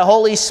sealed with that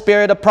Holy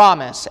Spirit of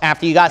promise.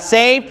 After you got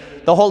saved,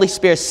 the Holy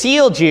Spirit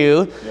sealed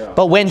you. Yeah.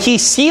 But when he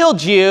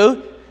sealed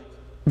you,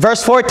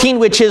 verse 14,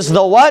 which is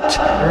the what?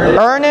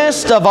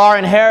 Earnest of our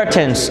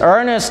inheritance.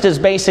 Earnest is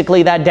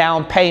basically that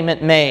down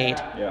payment made.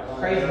 Yeah.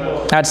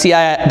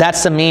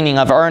 That's the meaning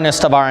of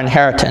earnest of our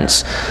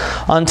inheritance.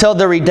 Until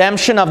the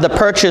redemption of the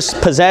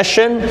purchased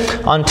possession,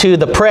 unto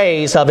the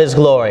praise of his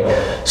glory.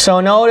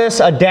 So notice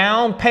a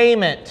down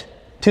payment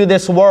to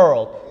this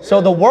world. So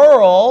the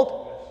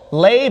world,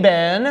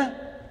 Laban,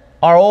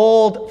 our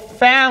old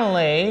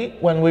family,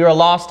 when we were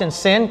lost in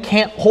sin,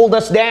 can't hold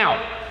us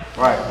down.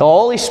 Right. The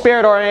Holy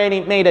Spirit already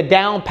made a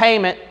down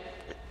payment.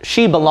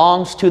 She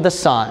belongs to the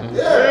Son.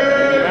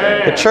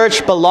 Amen. The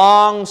church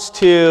belongs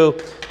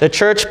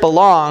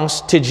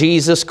to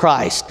Jesus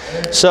Christ.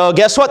 So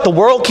guess what? The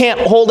world can't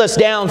hold us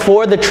down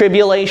for the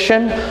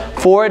tribulation,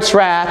 for its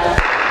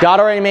wrath. God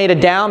already made a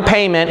down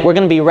payment. We're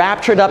going to be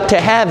raptured up to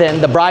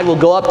heaven. The bride will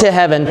go up to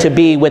heaven to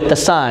be with the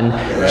Son,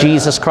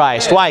 Jesus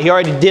Christ. Why? He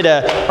already did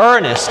an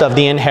earnest of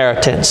the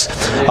inheritance.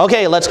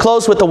 Okay, let's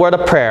close with the word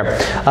of prayer.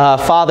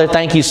 Father,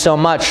 thank you so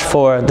much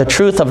for the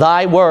truth of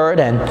thy word,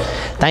 and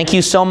thank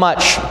you so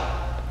much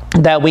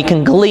that we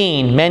can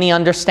glean many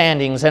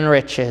understandings and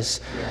riches.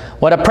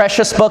 What a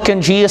precious book. In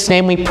Jesus'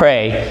 name we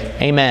pray.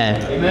 Amen.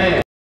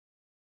 Amen.